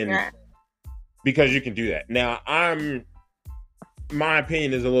 Because you can do that. Now, my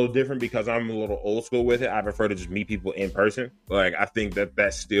opinion is a little different because I'm a little old school with it. I prefer to just meet people in person. Like, I think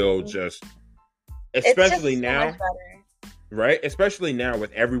that's still just, especially just now, right? Especially now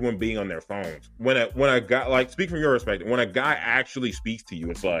with everyone being on their phones. When a guy, like, speak from your perspective, when a guy actually speaks to you,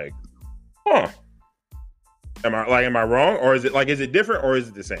 it's like, huh? Am I wrong, or is it different, or is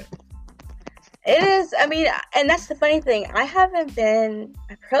it the same? It is. I mean, and that's the funny thing. I haven't been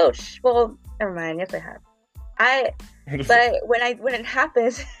approached. Well, never mind. Yes, I have. But when it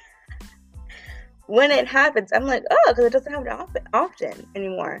happens, I'm like, oh, because it doesn't happen often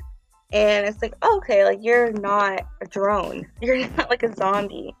anymore. And it's like, oh, okay, like you're not a drone. You're not like a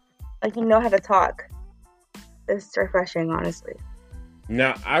zombie. Like you know how to talk. It's refreshing, honestly.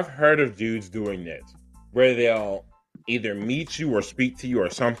 Now, I've heard of dudes doing this, where they'll either meet you or speak to you or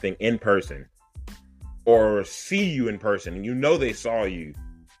something in person, or see you in person, and you know they saw you,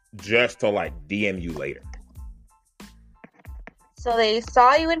 just to like DM you later. So they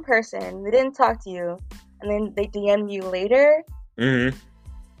saw you in person, they didn't talk to you, and then they DM you later? Mm-hmm.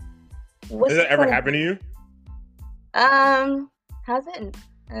 Has that ever happened to you? Has it?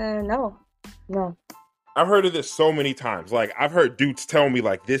 No. I've heard of this so many times. Like, I've heard dudes tell me,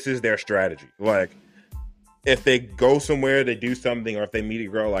 like, this is their strategy. Like, if they go somewhere, they do something, or if they meet a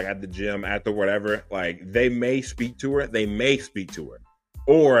girl, like, at the gym, at the whatever, like, they may speak to her.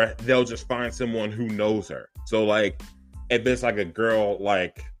 Or they'll just find someone who knows her. So, like, if it's, like, a girl,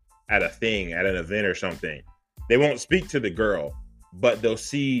 like, at a thing, at an event or something, they won't speak to the girl, but they'll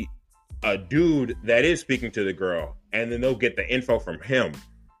see a dude that is speaking to the girl, and then they'll get the info from him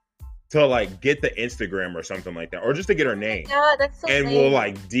to like get the Instagram or something like that, or just to get her name. Yeah, that's so and lame. We'll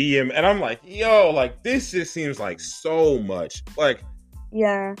like DM, and I'm like, yo, like this just seems like so much. Like,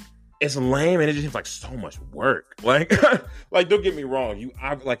 yeah, it's lame, and it just seems like so much work. Like, like don't get me wrong,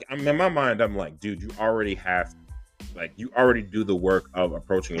 I'm in my mind, I'm like, dude, you already do the work of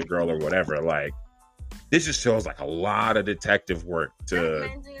approaching a girl or whatever. Like, this just feels like a lot of detective work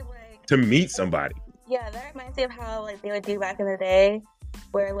to meet somebody. Yeah, that reminds me of how like they would do back in the day,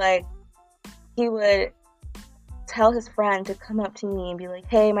 where like he would tell his friend to come up to me and be like,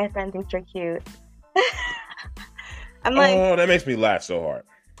 hey, my friend thinks you're cute. I'm like, oh, that makes me laugh so hard.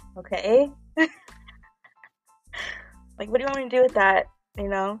 Okay. Like, what do you want me to do with that? You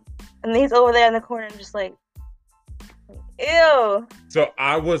know? And he's over there in the corner and just like, ew. So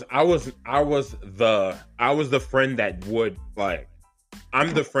I was the friend that would like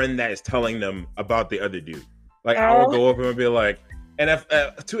I'm the friend that is telling them about the other dude. Like I would Oh, go up and be like, and if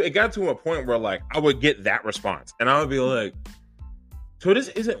it got to a point where like I would get that response, and I would be like, so this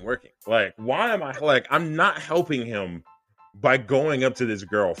isn't working. Like, why am I like I'm not helping him by going up to this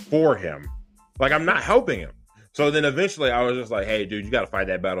girl for him? Like I'm not helping him. So then eventually I was just like, hey, dude, you got to fight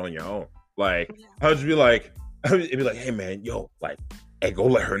that battle on your own. Like I would just be like, it'd be like, hey man, yo, like, hey, go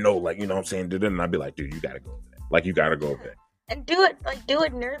let her know, like, you know what I'm saying? And I'd be like, dude, you got to go over there. Like, you got to go over there. and do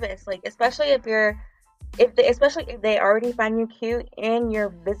it nervous, like especially especially if they already find you cute and you're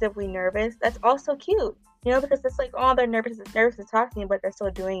visibly nervous. That's also cute, because it's like, oh, they're nervous to talk to you, but they're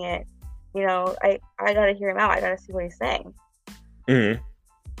still doing it. I gotta hear him out. I gotta see what he's saying. Mm-hmm.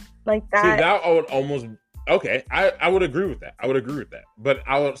 Like See, that. that I would almost okay. I would agree with that. I would agree with that. But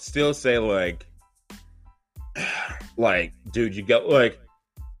I would still say like, dude, you got like,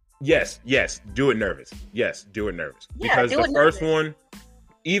 yes, do it nervous. Yes, do it nervous. Yeah, Because do the it first nervous. one,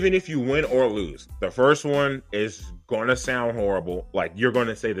 even if you win or lose, the first one is gonna sound horrible. Like you're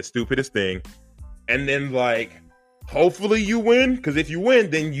gonna say the stupidest thing, and then like, hopefully you win. Because if you win,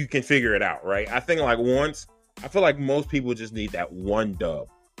 then you can figure it out, right? I think like once, I feel like most people just need that one dub.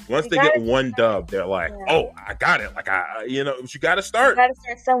 Once You they get gotta one dub, they're like, Yeah. "Oh, I got it!" Like but you got to You start. gotta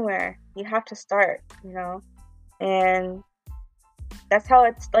start somewhere. You have to start, and that's how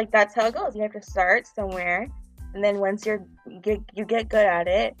it goes. You have to start somewhere, and then once you get good at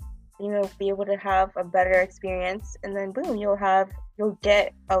it, be able to have a better experience, and then boom, you'll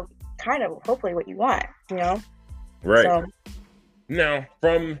get a kind of hopefully what you want, Right. So Now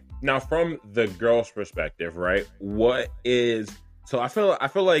from the girl's perspective, right? What is so I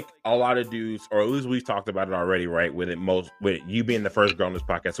feel like a lot of dudes, or at least we've talked about it already, right? With you being the first girl on this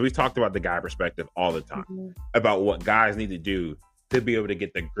podcast. So we've talked about the guy perspective all the time about what guys need to do to be able to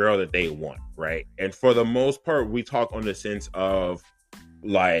get the girl that they want, right? And for the most part, we talk on the sense of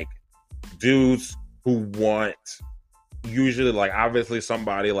like dudes who want usually like obviously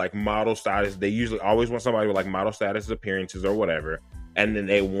somebody like model status. They usually always want somebody with like model status, appearances, or whatever. And then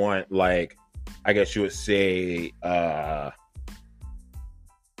they want like, I guess you would say,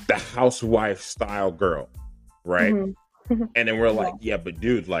 the housewife style girl, right? Mm-hmm. And then we're like, yeah, but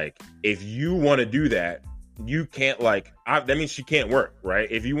dude, like, if you want to do that, you can't that means she can't work,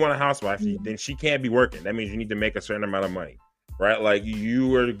 right? If you want a housewife, then she can't be working. That means you need to make a certain amount of money, right? Like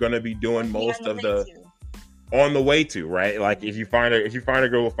you are going to be doing most of the on the way to, right? Like if you find a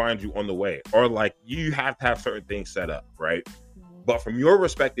girl will find you on the way, or like you have to have certain things set up, right? But from your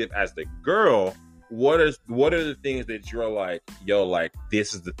perspective as the girl, what are the things that you're like, yo, like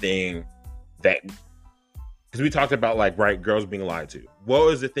this is the thing that, because we talked about like, right, girls being lied to. What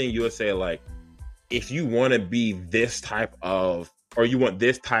was the thing you would say, like, if you want to be this type of, or you want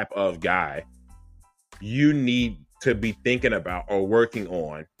this type of guy, you need to be thinking about or working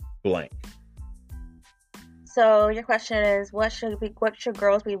on blank. So your question is, what should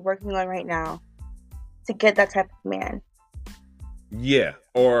girls be working on right now to get that type of man? Yeah.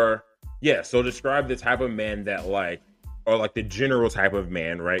 So describe the type of man that like, or like the general type of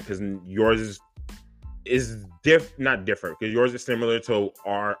man, right? Because yours is not different, because yours is similar to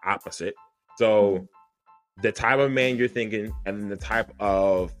our opposite. So the type of man you're thinking, and then the type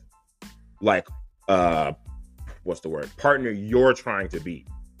of like, what's the word? Partner you're trying to be.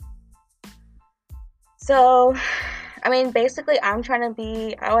 So, I mean, basically, I'm trying to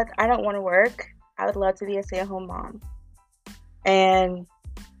be. I don't want to work. I would love to be a stay-at-home mom, and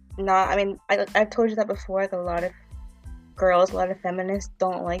not. I mean, I've told you that before. Like a lot of girls, a lot of feminists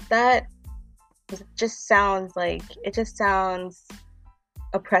don't like that. It just sounds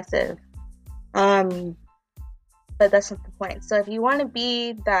oppressive. But that's not the point. So if you want to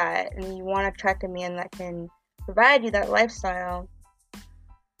be that, and you want to attract a man that can provide you that lifestyle,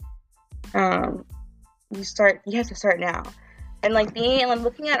 you have to start now. And like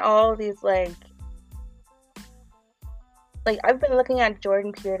looking at all of these like I've been looking at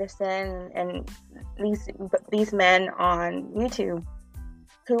Jordan Peterson and these men on YouTube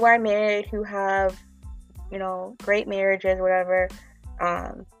who are married, who have great marriages, whatever,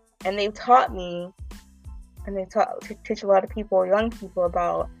 and they've taught me, and they teach a lot of people, young people,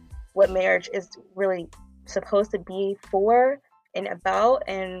 about what marriage is really supposed to be for and about,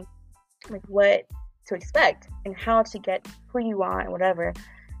 and like what to expect and how to get who you want, whatever.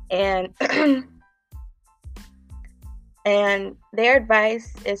 And and their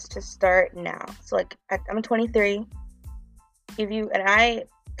advice is to start now. So like I'm 23. I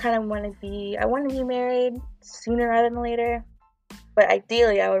kind of want to be married sooner rather than later, but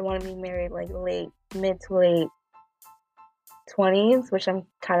ideally I would want to be married like mid to late 20s, which I'm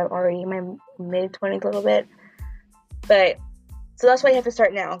kind of already in my mid 20s a little bit. But So that's why you have to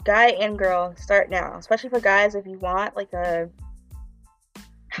start now. Guy and girl, start now. Especially for guys, if you want like a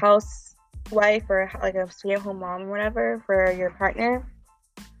housewife or like a stay-at-home mom or whatever for your partner.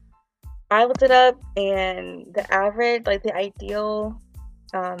 I looked it up, and the average, like the ideal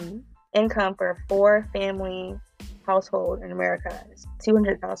income for a four-family household in America is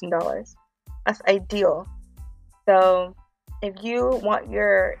 $200,000. That's ideal. So if you want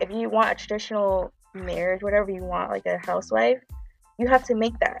a traditional marriage, whatever you want, like a housewife, you have to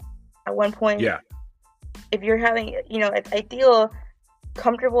make that at one point. Yeah. If you're having, it's ideal,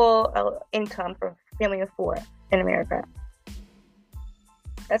 comfortable income for a family of four in America.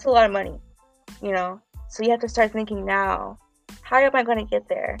 That's a lot of money, So you have to start thinking now, how am I going to get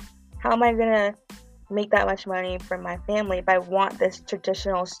there? How am I going to make that much money for my family if I want this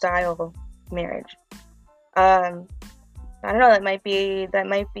traditional style marriage? I don't know, that might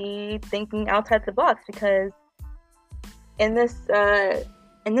be thinking outside the box, because in this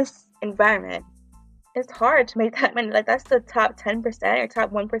environment, it's hard to make that money. Like, that's the top 10% or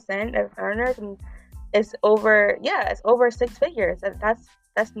top 1% of earners, and it's over 6 figures.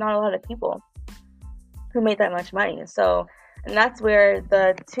 That's not a lot of people who made that much money. So, and that's where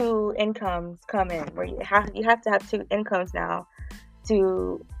the two incomes come in, where you have to have two incomes now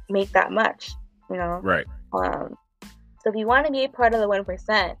to make that much, Right. So if you want to be a part of the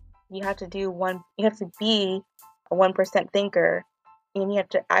 1%, you have to be a 1% thinker, and you have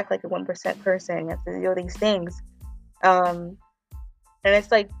to act like a 1% person. You have to do these things. And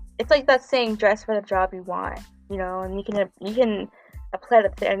it's like that saying, dress for the job you want, and you can apply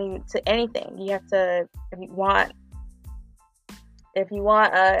that to anything. You have to, if you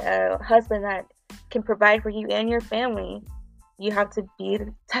want a husband that can provide for you and your family, you have to be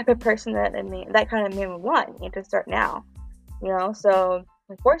the type of person that kind of man would want. You have to start now, So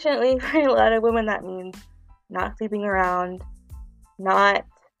unfortunately, for a lot of women, that means not sleeping around, not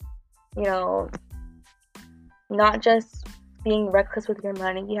just being reckless with your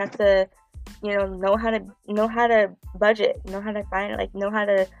money. You have to, know how to budget, know how to find, know how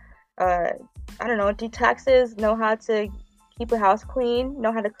to, do taxes, know how to keep a house clean,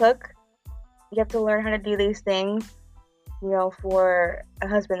 know how to cook. You have to learn how to do these things, for a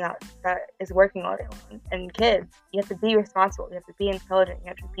husband that is working all day long, and kids. You have to be responsible. You have to be intelligent. You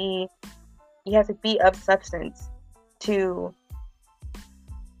have to be of substance to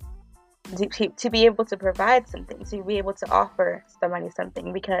be able to provide something, to be able to offer somebody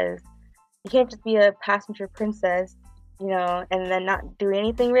something, because you can't just be a passenger princess, and then not do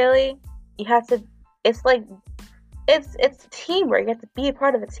anything really. You have to, it's teamwork. You have to be a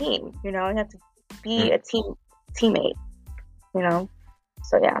part of a team, you have to be a teammate,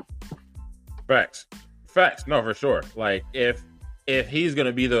 so yeah. Facts. No, for sure. Like, if he's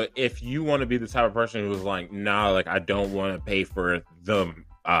gonna be if you want to be the type of person who's like, nah, like, I don't want to pay for the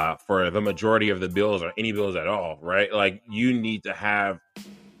majority of the bills or any bills at all, right? Like, you need to have,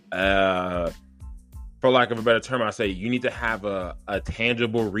 for lack of a better term, I say you need to have a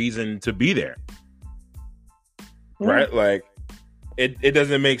tangible reason to be there, right? Like, it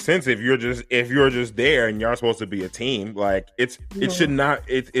doesn't make sense if you're just there and you're supposed to be a team. Like, it's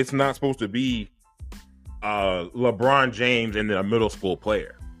not supposed to be LeBron James and then a middle school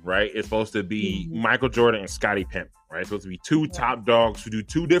player, right? It's supposed to be Michael Jordan and Scottie Pippen, right? It's supposed to be two top dogs who do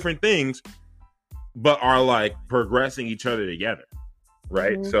two different things, but are like progressing each other together,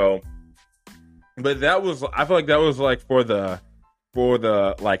 right? So, but I feel like that was like for the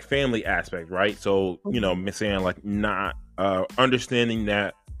like family aspect, right? So, saying like not understanding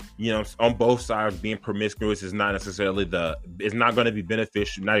that, on both sides, being promiscuous is not necessarily it's not going to be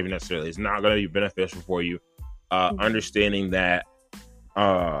beneficial. Not even necessarily, it's not going to be beneficial for you. Understanding that,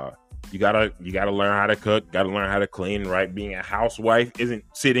 you gotta learn how to cook, gotta learn how to clean, right? Being a housewife isn't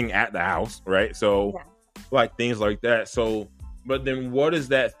sitting at the house, right? So, like, things like that. So, but then what is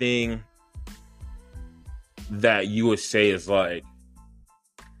that thing that you would say is like,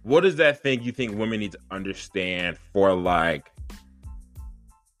 what is that thing you think women need to understand for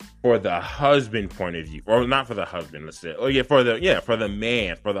the husband point of view, or not for the husband, let's say, for the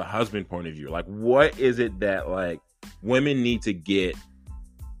man, for the husband point of view? Like, what is it that, like, women need to get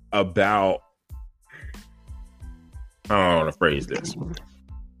about, I don't want to phrase this.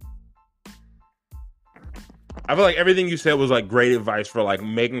 I feel like everything you said was like great advice for like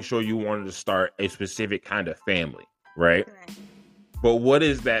making sure you wanted to start a specific kind of family, right? But what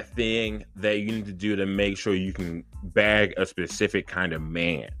is that thing that you need to do to make sure you can bag a specific kind of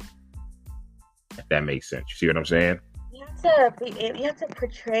man? If that makes sense. You see what I'm saying? You have to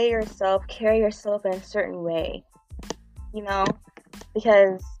portray yourself, carry yourself in a certain way,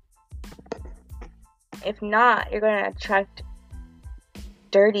 because if not, you're going to attract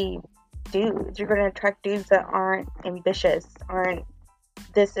dirty dudes. You're gonna attract dudes that aren't ambitious, aren't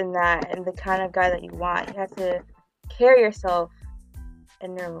this and that, and the kind of guy that you want. You have to carry yourself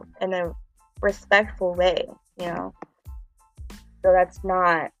in a respectful way, you know. So that's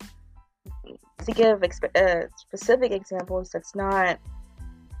not, to give specific examples. That's not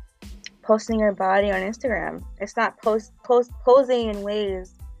posting your body on Instagram. It's not posing in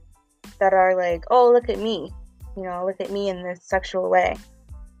ways that are like, oh, look at me, you know, look at me in this sexual way.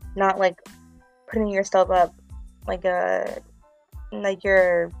 Not like putting yourself up like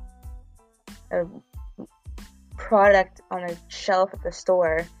you're a product on a shelf at the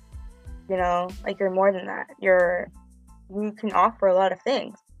store, you know, like you're more than that. You can offer a lot of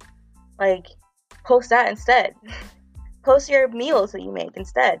things. Like, post that instead. Post your meals that you make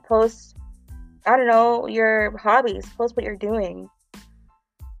instead. Post, I don't know, your hobbies. Post what you're doing.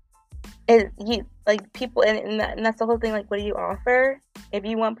 People, and that's the whole thing. Like, what do you offer? If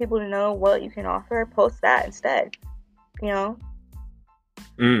you want people to know what you can offer, post that instead. You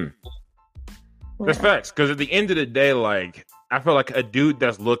know. That's facts. Because at the end of the day, like, I feel like a dude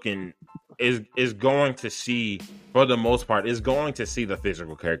that's looking is going to see, for the most part, is going to see the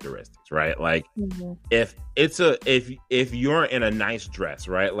physical characteristics, right? Like, if you're in a nice dress,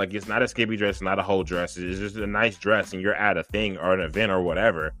 right? Like, it's not a skimpy dress, not a whole dress. It's just a nice dress, and you're at a thing or an event or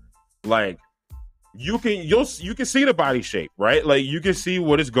whatever. Like, you can see the body shape, right? Like, you can see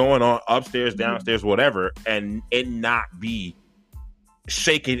what is going on upstairs, downstairs, whatever, and it not be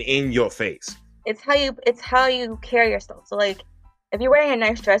shaken in your face. It's how you carry yourself. So, like, if you're wearing a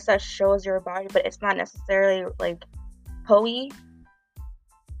nice dress that shows your body, but it's not necessarily like hoey,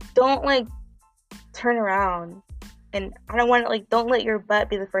 don't like turn around. And I don't want to, like, don't let your butt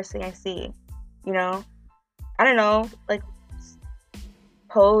be the first thing I see. You know, I don't know, like,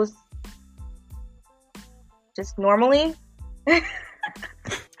 pose just normally.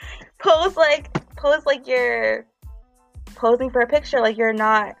 pose like you're posing for a picture, like you're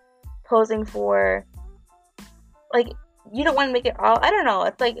not posing for, like, you don't want to make it all, I don't know,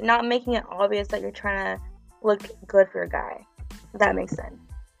 it's like not making it obvious that you're trying to look good for a guy. If that makes sense.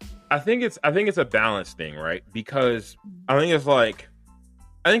 I think it's a balance thing, right? Because I think it's like,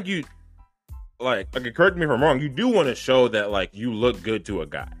 I think you like correct me if I'm wrong, you do want to show that, like, you look good to a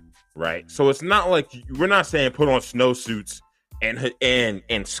guy, right? So it's not like, we're not saying put on snowsuits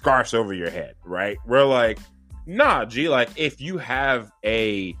and scarves over your head, right? We're like, nah, G, like, if you have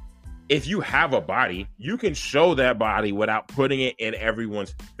a body, you can show that body without putting it in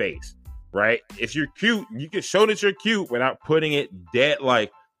everyone's face, right? If you're cute, you can show that you're cute without putting it dead,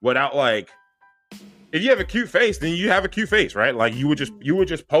 like, without, like, if you have a cute face, then you have a cute face, right? Like, you would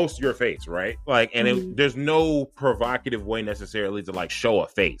just post your face, right? Like, and there's no provocative way necessarily to, like, show a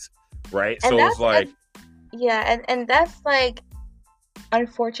face, right? And so it's like, and that's, like,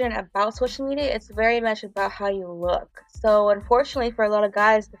 unfortunate about social media. It's very much about how you look. So unfortunately for a lot of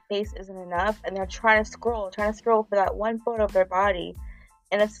guys, the face isn't enough, and they're trying to scroll for that one photo of their body,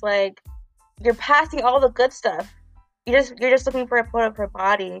 and it's like you're passing all the good stuff. You're just looking for a photo of her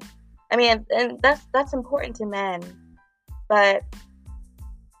body. I mean, and that's important to men, but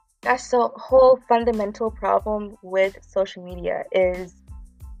that's the whole fundamental problem with social media, is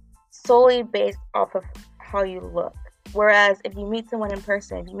solely based off of how you look. Whereas if you meet someone in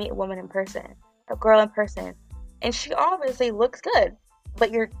person, if you meet a woman in person, a girl in person, and she obviously looks good,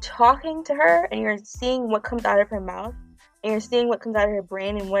 but you're talking to her and you're seeing what comes out of her mouth, and you're seeing what comes out of her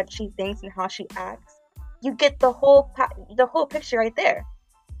brain and what she thinks and how she acts, you get the whole picture right there,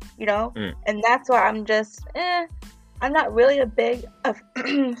 you know? And that's why I'm just, I'm not really a big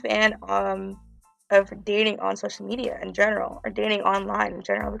fan of dating on social media in general, or dating online in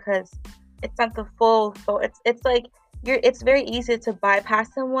general, because it's not the full, it's like, it's very easy to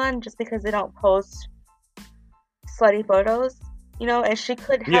bypass someone just because they don't post slutty photos, you know, and she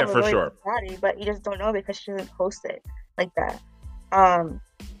could have a really good body, but you just don't know because she doesn't post it like that.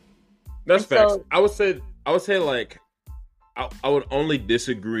 That's facts. So, I would say like, I would only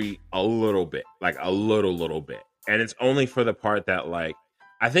disagree a little bit, like a little bit. And it's only for the part that, like,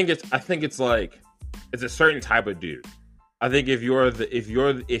 I think it's like, it's a certain type of dude. I think if you're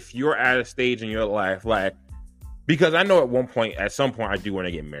at a stage in your life, like, because I know at some point I do want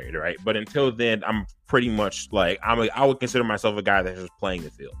to get married, right? But until then, I'm pretty much like, I would consider myself a guy that's just playing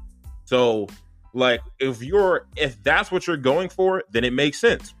the field. So, like, if that's what you're going for, then it makes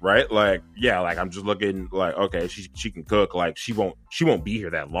sense, right? Like, yeah, like, I'm just looking like, okay, she can cook, like, she won't be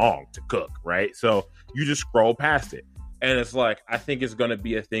here that long to cook, right? So you just scroll past it, and it's like, I think it's gonna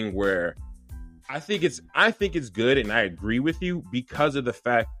be a thing where I think it's good, and I agree with you, because of the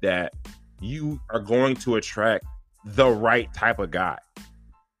fact that you are going to attract the right type of guy.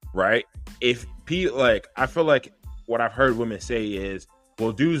 right? If like, I feel like what I've heard women say is,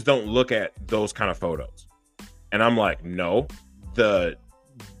 well, dudes don't look at those kind of photos. And I'm like, no, the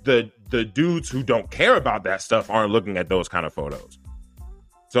dudes who don't care about that stuff aren't looking at those kind of photos.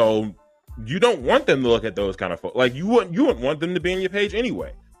 So you don't want them to look at those kind of photos. Like, you wouldn't want them to be on your page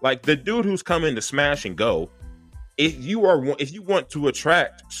anyway. Like, the dude who's coming to smash and go, if you want to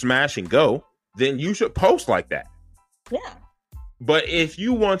attract smash and go, then you should post like that. Yeah. But if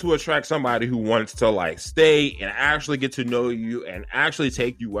you want to attract somebody who wants to like stay and actually get to know you and actually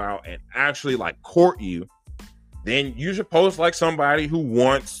take you out and actually like court you, then you should post like somebody who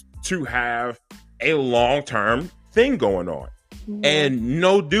wants to have a long-term thing going on. Mm-hmm. And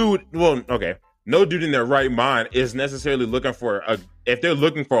no dude in their right mind is necessarily looking for if they're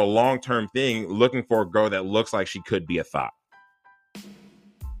looking for a long-term thing, looking for a girl that looks like she could be a thought.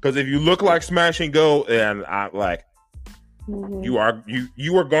 Because if you look like smash and go, and I like, mm-hmm.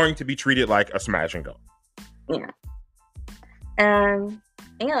 you are going to be treated like a smash and go. Yeah. And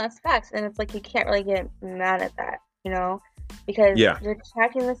yeah, that's facts. And it's like, you can't really get mad at that, you know, because you're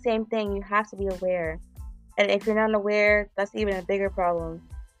tracking the same thing. You have to be aware. And if you're not aware, that's even a bigger problem.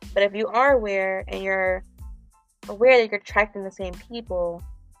 But if you are aware and you're aware that you're attracting the same people,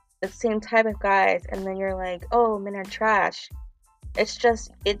 the same type of guys, and then you're like, oh, men are trash. It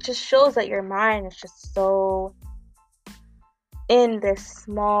just shows that your mind is just so in this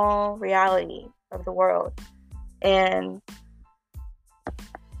small reality of the world. And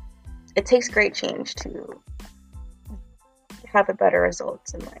it takes great change to have a better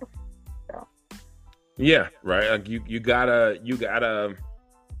results in life. So. Yeah, right. Like you gotta,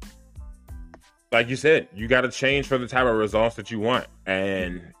 like you said, you gotta change for the type of results that you want.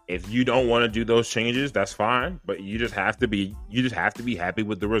 And if you don't want to do those changes, that's fine. But you just have to be happy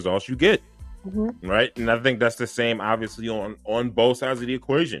with the results you get. Mm-hmm. Right. And I think that's the same, obviously, on both sides of the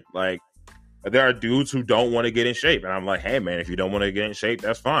equation. Like, there are dudes who don't want to get in shape. And I'm like, hey, man, if you don't want to get in shape,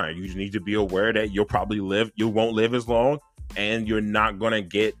 that's fine. You just need to be aware that you won't live as long, and you're not going to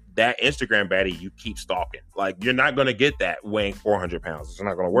get that Instagram baddie you keep stalking. Like, you're not going to get that weighing 400 pounds. It's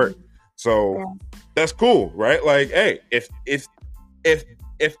not going to work. So that's cool, right? Like, hey, if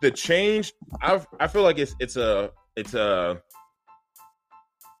the change, I feel like it's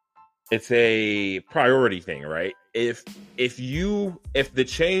a priority thing, right? If the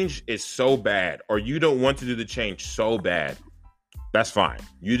change is so bad, or you don't want to do the change so bad, that's fine.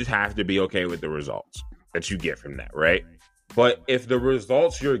 You just have to be okay with the results that you get from that, right? But if the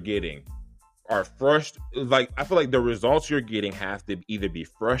results you're getting are I feel like the results you're getting have to either be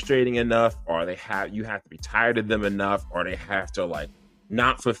frustrating enough, or you have to be tired of them enough, or they have to like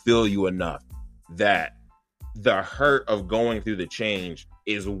not fulfill you enough that the hurt of going through the change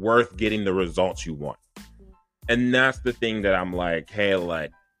is worth getting the results you want. And that's the thing that I'm like, hey,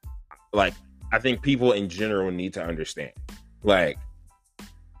 like I think people in general need to understand. Like,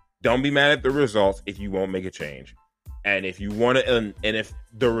 don't be mad at the results if you won't make a change. And if you want to, and if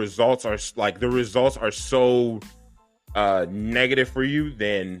the results are so negative for you,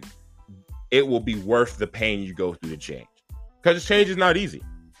 then it will be worth the pain you go through to change. Because change is not easy.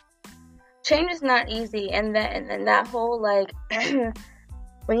 Change is not easy, and that whole like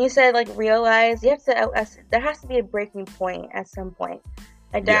when you said like realize, you have to. There has to be a breaking point at some point.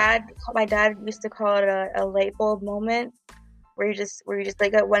 My dad used to call it a light bulb moment, where you just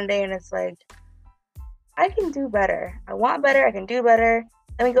wake up one day and it's like, I can do better. I want better. I can do better.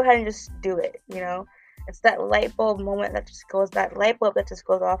 Let me go ahead and just do it. You know, it's that light bulb moment that just goes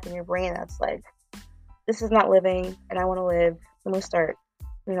off in your brain. That's like, this is not living, and I want to live. Let me start.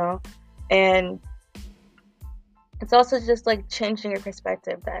 You know, and it's also just like changing your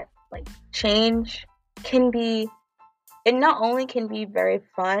perspective. That like change not only can be very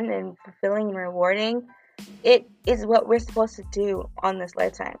fun and fulfilling and rewarding. It is what we're supposed to do on this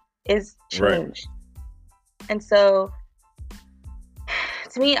lifetime, is change. Right. And so,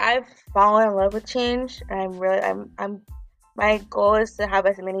 to me, I've fallen in love with change, and I'm my goal is to have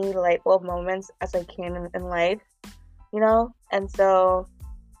as many light bulb moments as I can in life, you know. And so,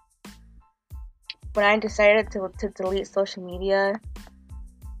 when I decided to delete social media,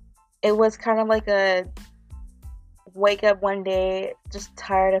 it was kind of like a wake up one day, just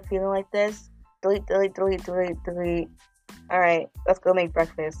tired of feeling like this. Delete. All right, let's go make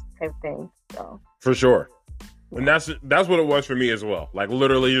breakfast type thing. So for sure. And that's what it was for me as well. Like,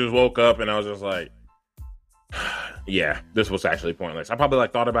 literally just woke up and I was just like, yeah, this was actually pointless. I probably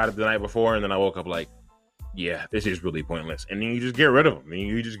like thought about it the night before, and then I woke up like, yeah, this is really pointless. And then you just get rid of them. And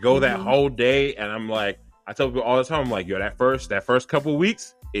you just go that whole day. And I'm like, I tell people all the time, I'm like, yo, that first couple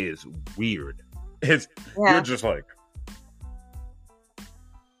weeks is weird. You're just like,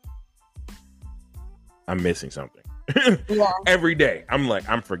 I'm missing something. Yeah. Every day, I'm like,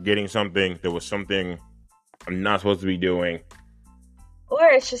 I'm forgetting something. There was something I'm not supposed to be doing. Or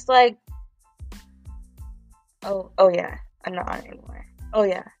it's just like, oh yeah, I'm not on it anymore. Oh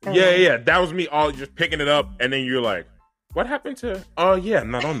yeah. Yeah. That was me all just picking it up, and then you're like, what happened to? Oh yeah,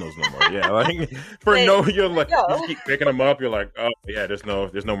 I'm not on those no more. Yeah, like you're like, you just keep picking them up. You're like, oh yeah, there's no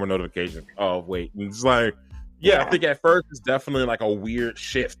more notifications. Oh wait, and it's like, yeah, I think at first it's definitely like a weird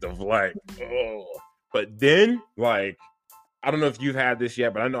shift of like, oh, but then like, I don't know if you've had this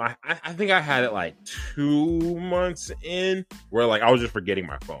yet, but I know I think I had it like 2 months in where like I was just forgetting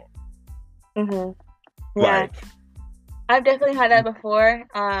my phone. Mm-hmm. Yeah, like, I've definitely had that before.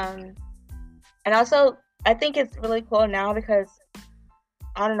 And also, I think it's really cool now because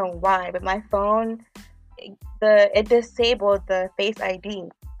I don't know why, but my phone, it disabled the Face ID,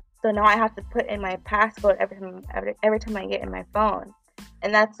 so now I have to put in my passcode every time I get in my phone,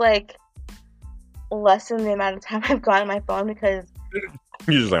 and that's like lessen the amount of time I've gone on my phone because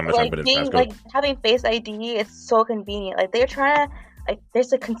you just like having Face ID, it's so convenient. Like they're trying to, like,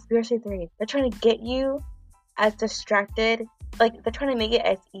 there's a conspiracy theory. They're trying to get you as distracted. Like they're trying to make it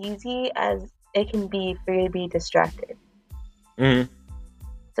as easy as it can be for you to be distracted. Mm-hmm.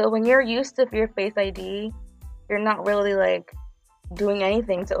 So when you're used to your Face ID, you're not really like doing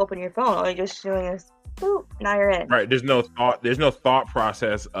anything to open your phone. All you're just doing is boop, now you're in. Right. There's no thought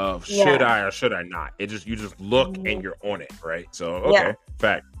process of should I or should I not. You just look and you're on it, right? So okay,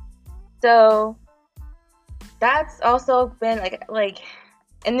 fact. So that's also been like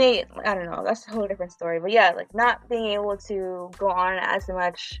and I don't know, that's a whole different story. But yeah, like not being able to go on as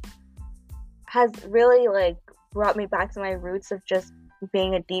much has really like brought me back to my roots of just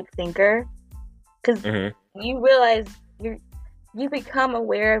being a deep thinker, because you realize you become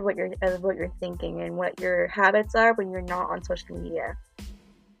aware of what you're thinking and what your habits are when you're not on social media.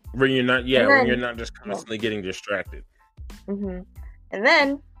 When you're not, when you're not just constantly getting distracted. Mm-hmm. And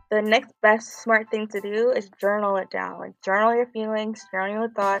then the next best smart thing to do is journal it down. Like journal your feelings, journal your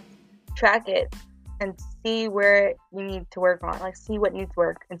thoughts, track it, and see where you need to work on. Like see what needs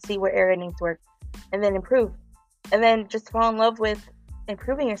work and see what area needs work, and then improve. And then just fall in love with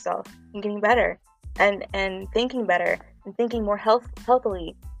improving yourself and getting better, and thinking better, and thinking more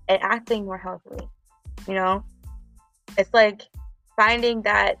healthily, and acting more healthily. You know, it's like finding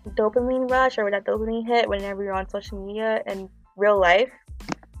that dopamine rush or that dopamine hit whenever you're on social media in real life.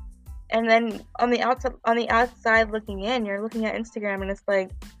 And then on the outside looking in, you're looking at Instagram and it's like,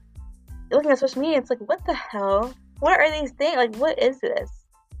 you're looking at social media, it's like, what the hell? What are these things? Like, what is this?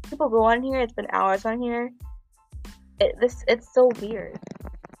 People go on here, it's been hours on here. It's so weird.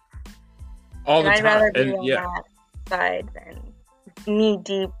 All the time. I'd rather be on that side than knee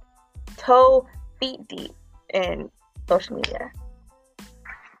deep, feet deep in social media.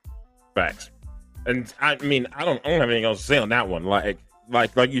 Facts. And I mean, I don't have anything else to say on that one. Like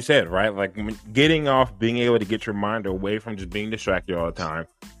you said, right? Like getting off, being able to get your mind away from just being distracted all the time,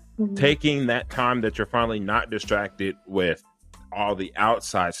 taking that time that you're finally not distracted with all the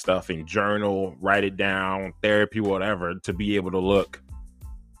outside stuff and journal, write it down, therapy, whatever, to be able to look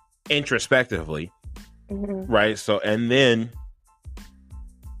introspectively, right? So, and then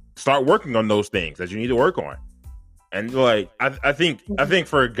start working on those things that you need to work on. And like, I think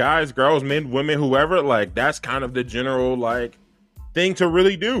for guys, girls, men, women, whoever, like that's kind of the general like thing to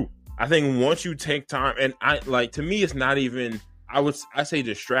really do. I think once you take time, and to me, it's not even, I say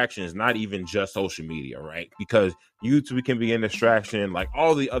distraction is not even just social media, right? Because YouTube can be a distraction, like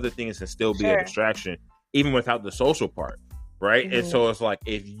all the other things can still be a distraction, even without the social part, right? And so it's like,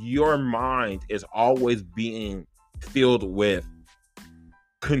 if your mind is always being filled with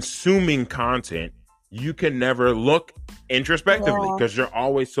consuming content, you can never look introspectively because you're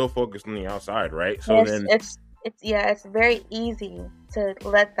always so focused on the outside, right? So it's very easy to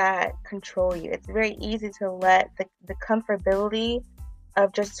let that control you. It's very easy to let the comfortability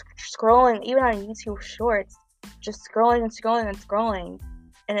of just scrolling, even on YouTube Shorts, just scrolling and scrolling and scrolling.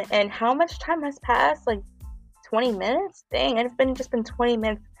 And how much time has passed? Like 20 minutes? Dang, and it's been 20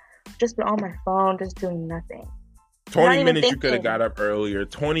 minutes, just been on my phone, just doing nothing. 20 minutes you could have got up earlier.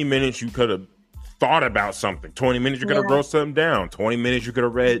 20 minutes you could have thought about something. 20 minutes you could have wrote something down. 20 minutes you could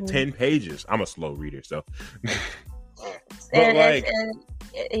have read 10 pages. I'm a slow reader, so.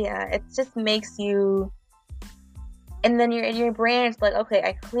 It just makes you, and then your brain is like, okay,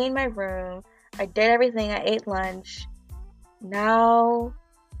 I cleaned my room, I did everything, I ate lunch, now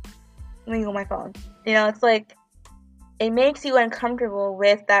let me go on my phone. You know, it's like, it makes you uncomfortable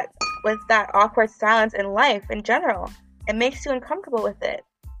with that awkward silence in life in general. It makes you uncomfortable with it,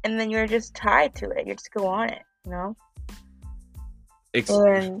 and then you're just tied to it. You just go on it, you know. And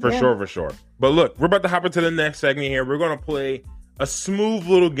For yeah. sure, for sure. But look, we're about to hop into the next segment here. We're going to play a smooth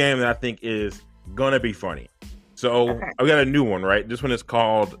little game that I think is going to be funny. So Okay. I've got a new one, right? This one is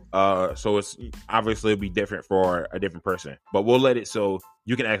called, so it's obviously it'll be different for a different person, but we'll let it so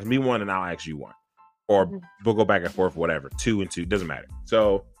you can ask me one and I'll ask you one. Or we'll go back and forth, whatever. 2 and 2, doesn't matter.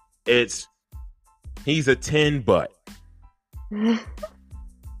 So it's, he's a 10 butt.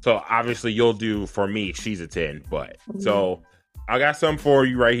 So obviously you'll do for me, she's a 10 butt. So I got some for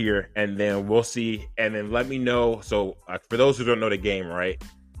you right here, and then we'll see, and then let me know. So for those who don't know the game, right,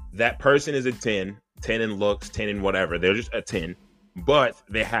 that person is a 10 in looks, 10 in whatever. They're just a 10, but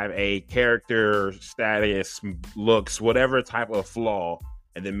they have a character, status, looks, whatever type of flaw,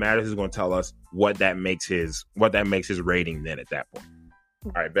 and then Matters is going to tell us what that makes his rating then at that point.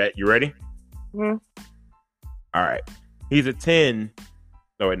 All right, Bet, you ready? Mm-hmm. All right. He's a 10.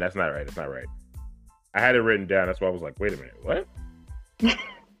 No, wait, that's not right. That's not right. I had it written down. That's why I was like, wait a minute. What?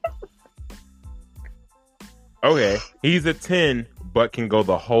 Okay. He's a 10, but can go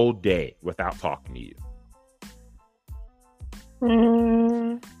the whole day without talking to you.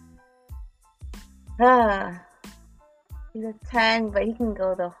 He's a 10, but he can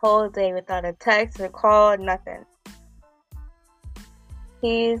go the whole day without a text or call, nothing.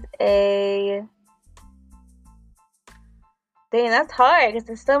 He's a... Dang, that's hard, because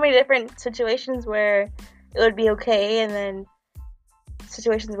there's so many different situations where it would be okay, and then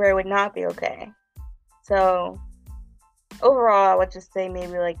situations where it would not be okay. So, overall, I would just say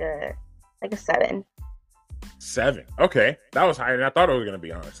maybe like a 7. 7. Okay. That was higher than I thought it was going to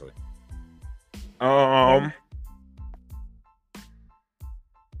be, honestly.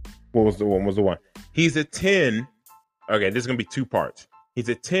 What was the one? He's a 10. Okay, this is going to be 2 parts. He's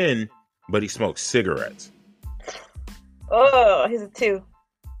a 10, but he smokes cigarettes. Oh, he's a 2.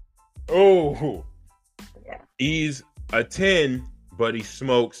 Oh. Yeah. He's a 10, but he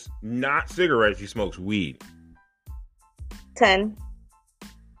smokes not cigarettes, he smokes weed. 10.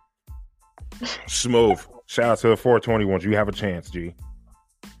 Smooth. Shout out to the 421s. You have a chance, G.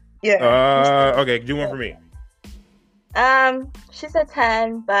 Yeah. Okay, do one for me. She's a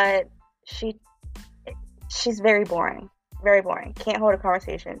 10, but she's very boring. Very boring. Can't hold a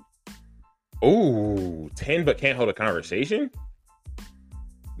conversation. Ooh, 10 but can't hold a conversation?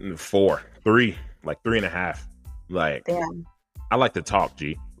 4. 3. Like 3.5. Like, damn. I like to talk,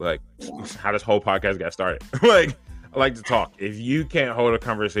 G. Like, how this whole podcast got started. Like, I like to talk. If you can't hold a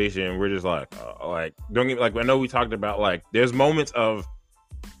conversation, we're just like, don't get like. I know we talked about like, there's moments of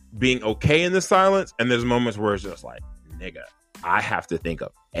being okay in the silence, and there's moments where it's just like, nigga, I have to think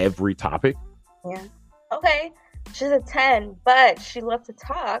of every topic. Yeah. Okay. She's a 10, but she loves to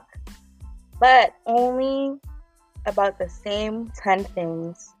talk, but only about the same 10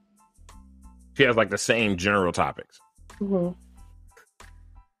 things. She has like the same general topics. Mm-hmm.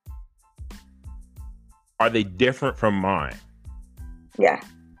 Are they different from mine? Yeah.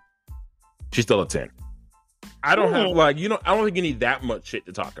 She's still a 10. I don't have like, I don't think you need that much shit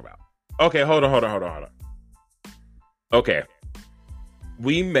to talk about. Okay, hold on. Okay.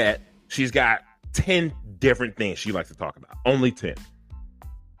 We met. She's got 10 different things she likes to talk about. Only 10.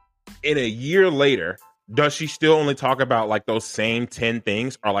 In a year later, does she still only talk about like those same 10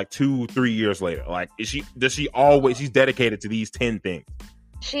 things, or like 2-3 years later? Like, does she always, she's dedicated to these 10 things?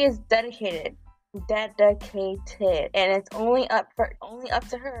 She is dedicated, and it's only up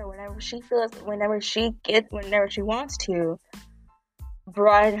to her whenever she feels, whenever she wants to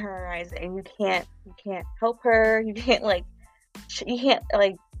broaden her horizon. And you can't help her. You can't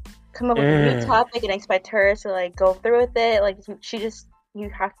come up with a new topic and expect her to like go through with it. Like, you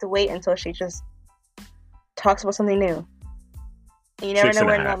have to wait until she just talks about something new. And you never know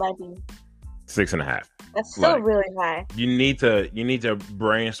when that might be. 6.5. That's still really high. You need to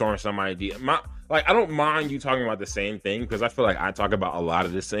brainstorm some idea. I don't mind you talking about the same thing, because I feel like I talk about a lot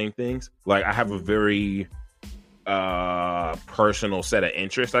of the same things. Like, I have a very personal set of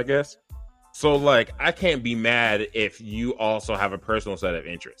interests, I guess. So like, I can't be mad if you also have a personal set of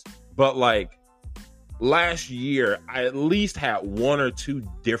interests. But like, last year, I at least had 1 or 2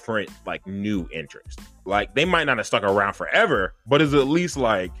 different like new interests. Like, they might not have stuck around forever, but it's at least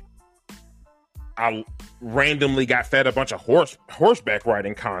like, I randomly got fed a bunch of horseback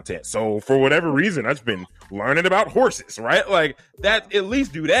riding content. So for whatever reason, I've been learning about horses, right? Like, that, at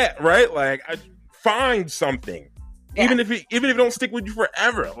least do that, right? Like, I find something, even if it don't stick with you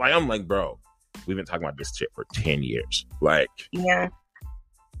forever. Like, I'm like, bro, we've been talking about this shit for 10 years. Like, yeah,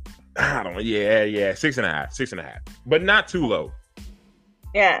 I don't know. Yeah, 6.5, but not too low.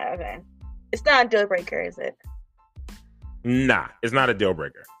 Yeah, okay. It's not a deal breaker, is it? Nah, it's not a deal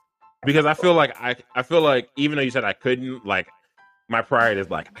breaker. Because I feel like even though you said I couldn't, like, my pride is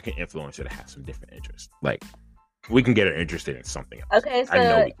like, I can influence her to have some different interests. Like, we can get her interested in something else. Okay, I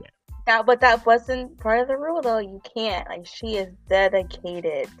know so we can. that wasn't part of the rule though. You can't. Like, she is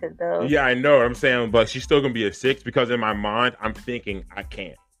dedicated to those. Yeah, I know what I'm saying, but she's still gonna be a 6 because in my mind, I'm thinking I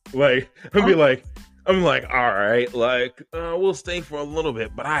can't. Like, I'm like, all right, like, we'll stay for a little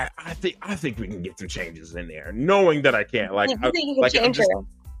bit, but I think we can get some changes in there, knowing that I can't. Like, You think you can change her?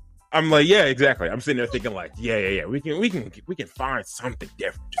 I'm like, yeah, exactly. I'm sitting there thinking, like, yeah, we can find something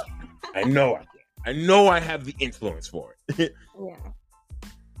different. I know I can. I know I have the influence for it. Yeah.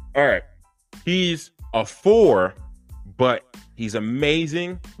 All right, he's a 4, but he's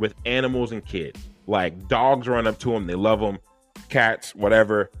amazing with animals and kids. Like, dogs run up to him, they love him, cats,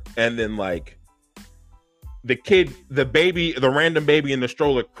 whatever, and then like the kid, the baby, the random baby in the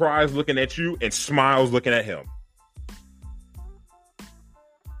stroller cries looking at you and smiles looking at him.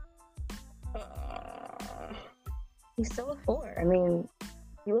 He's still a 4. I mean,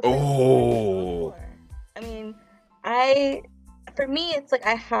 he was Oh. 4. I mean, for me, it's like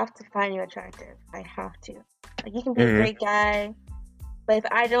I have to find you attractive. I have to. Like, you can be a great guy, but if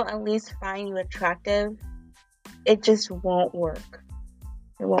I don't at least find you attractive, it just won't work.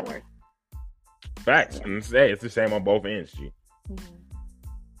 It won't work. Facts. Yeah. It's the same on both ends, G.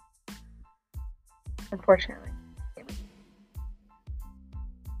 Mm-hmm. Unfortunately.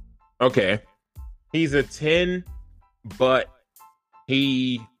 Okay. He's a 10, but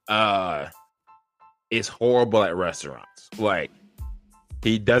he is horrible at restaurants. Like,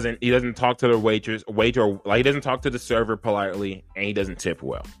 he doesn't talk to the waiter, like, he doesn't talk to the server politely, and he doesn't tip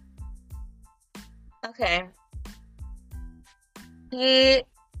well. Okay. The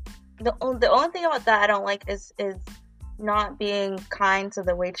only thing about that I don't like is not being kind to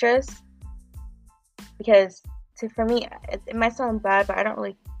the waitress, because for me it might sound bad, but I don't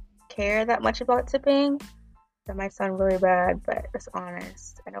really care that much about tipping. That might sound really bad, but it's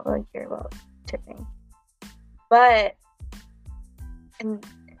honest. I don't really care about tipping. But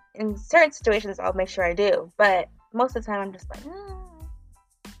in certain situations, I'll make sure I do. But most of the time, I'm just like,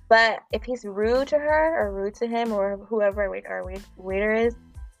 But if he's rude to her or rude to him or whoever our waiter is,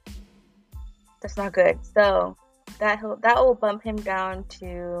 that's not good. So that will bump him down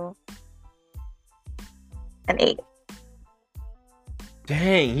to an 8.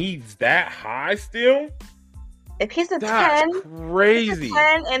 Dang, he's that high still? If he's a That's 10, crazy. He's a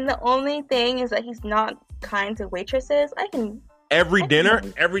 10, and the only thing is that he's not kind to waitresses, Every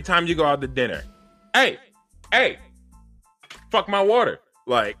time you go out to dinner, hey, fuck my water.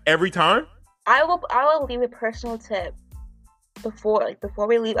 Like, every time? I will leave a personal tip before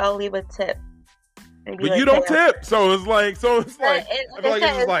we leave. I'll leave a tip. But you don't tip, so it's like I feel like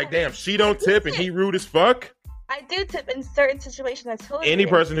it's just like, damn, she don't tip and he rude as fuck. I do tip in certain situations. I told you. Any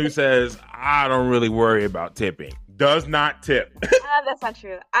person who says I don't really worry about tipping does not tip. That's not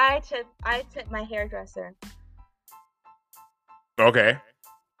true. I tip my hairdresser. Okay.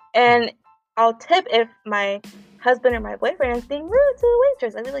 And I'll tip if my husband or my boyfriend is being rude to the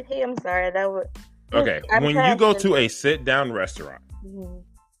waitress. I'd be like, hey, I'm sorry. Okay. When you go to a sit-down restaurant,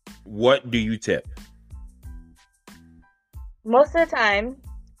 what do you tip? Most of the time,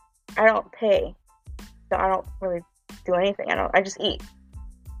 I don't pay. So I don't really do anything. I just eat.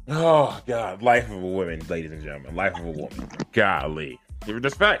 Oh, God. Life of a woman, ladies and gentlemen. Life of a woman. Golly.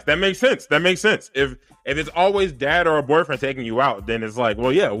 That's facts. That makes sense. If it's always dad or a boyfriend taking you out, then it's like,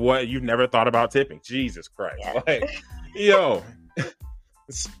 well, yeah, what? You've never thought about tipping. Jesus Christ. Yeah. Like, yo,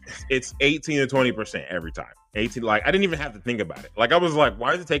 it's 18 to 20% every time. 18, like, I didn't even have to think about it. Like, I was like,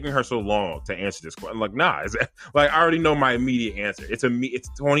 why is it taking her so long to answer this question? Like, nah, like, I already know my immediate answer. It's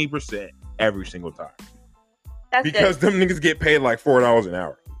 20% every single time. That's because them niggas get paid like $4 an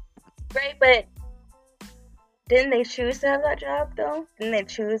hour. Right, but didn't they choose to have that job though? Didn't they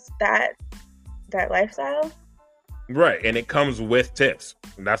choose that lifestyle? Right, and it comes with tips.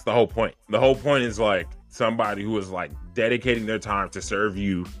 That's the whole point. The whole point is like somebody who is like dedicating their time to serve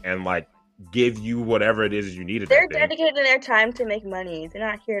you and like give you whatever it is you need. They're dedicating their time to make money. They're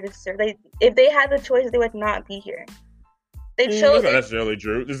not here to serve. If they had the choice, they would not be here. They chose. That's not necessarily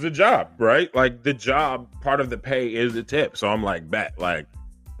true. It's the job, right? Like the job, part of the pay is the tip. So I'm like, bet. Like,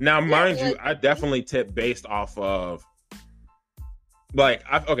 now, mind you, I definitely tip based off of like,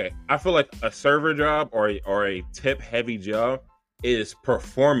 I feel like a server job or a tip heavy job is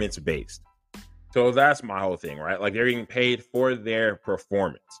performance based. So that's my whole thing, right? Like, they're getting paid for their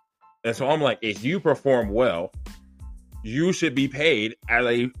performance. And so I'm like, if you perform well, you should be paid as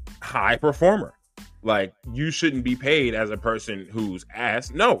a high performer. Like, you shouldn't be paid as a person who's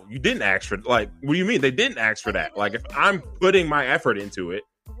asked. No, you didn't ask for, like, what do you mean? They didn't ask for that. Like, if I'm putting my effort into it,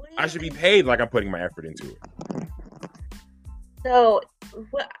 I should be paid like I'm putting my effort into it. So,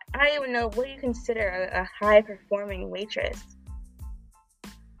 what I don't even know. What do you consider a high performing waitress?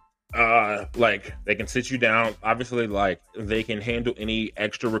 Like they can sit you down. Obviously, like they can handle any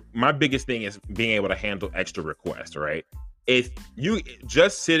extra. My biggest thing is being able to handle extra requests, right? If you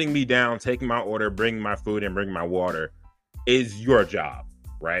just sitting me down, taking my order, bringing my food, and bringing my water is your job,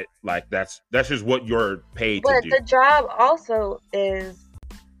 right? Like that's just what you're paid to But do. the job also is.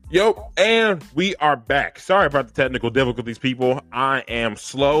 Yo, and we are back. Sorry about the technical difficulties, people. I am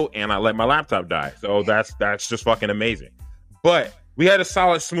slow and I let my laptop die. So that's just fucking amazing. But we had a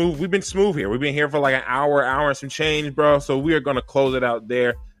solid smooth. We've been smooth here. We've been here for like an hour and some change, bro. So we are gonna close it out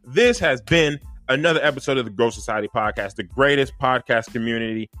there. This has been another episode of the Growth Society Podcast, the greatest podcast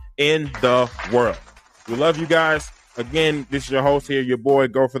community in the world. We love you guys. Again, this is your host here, your boy,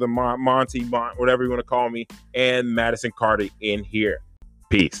 Go for the Monty, whatever you want to call me, and Madison Carter in here.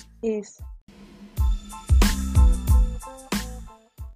 Peace. Is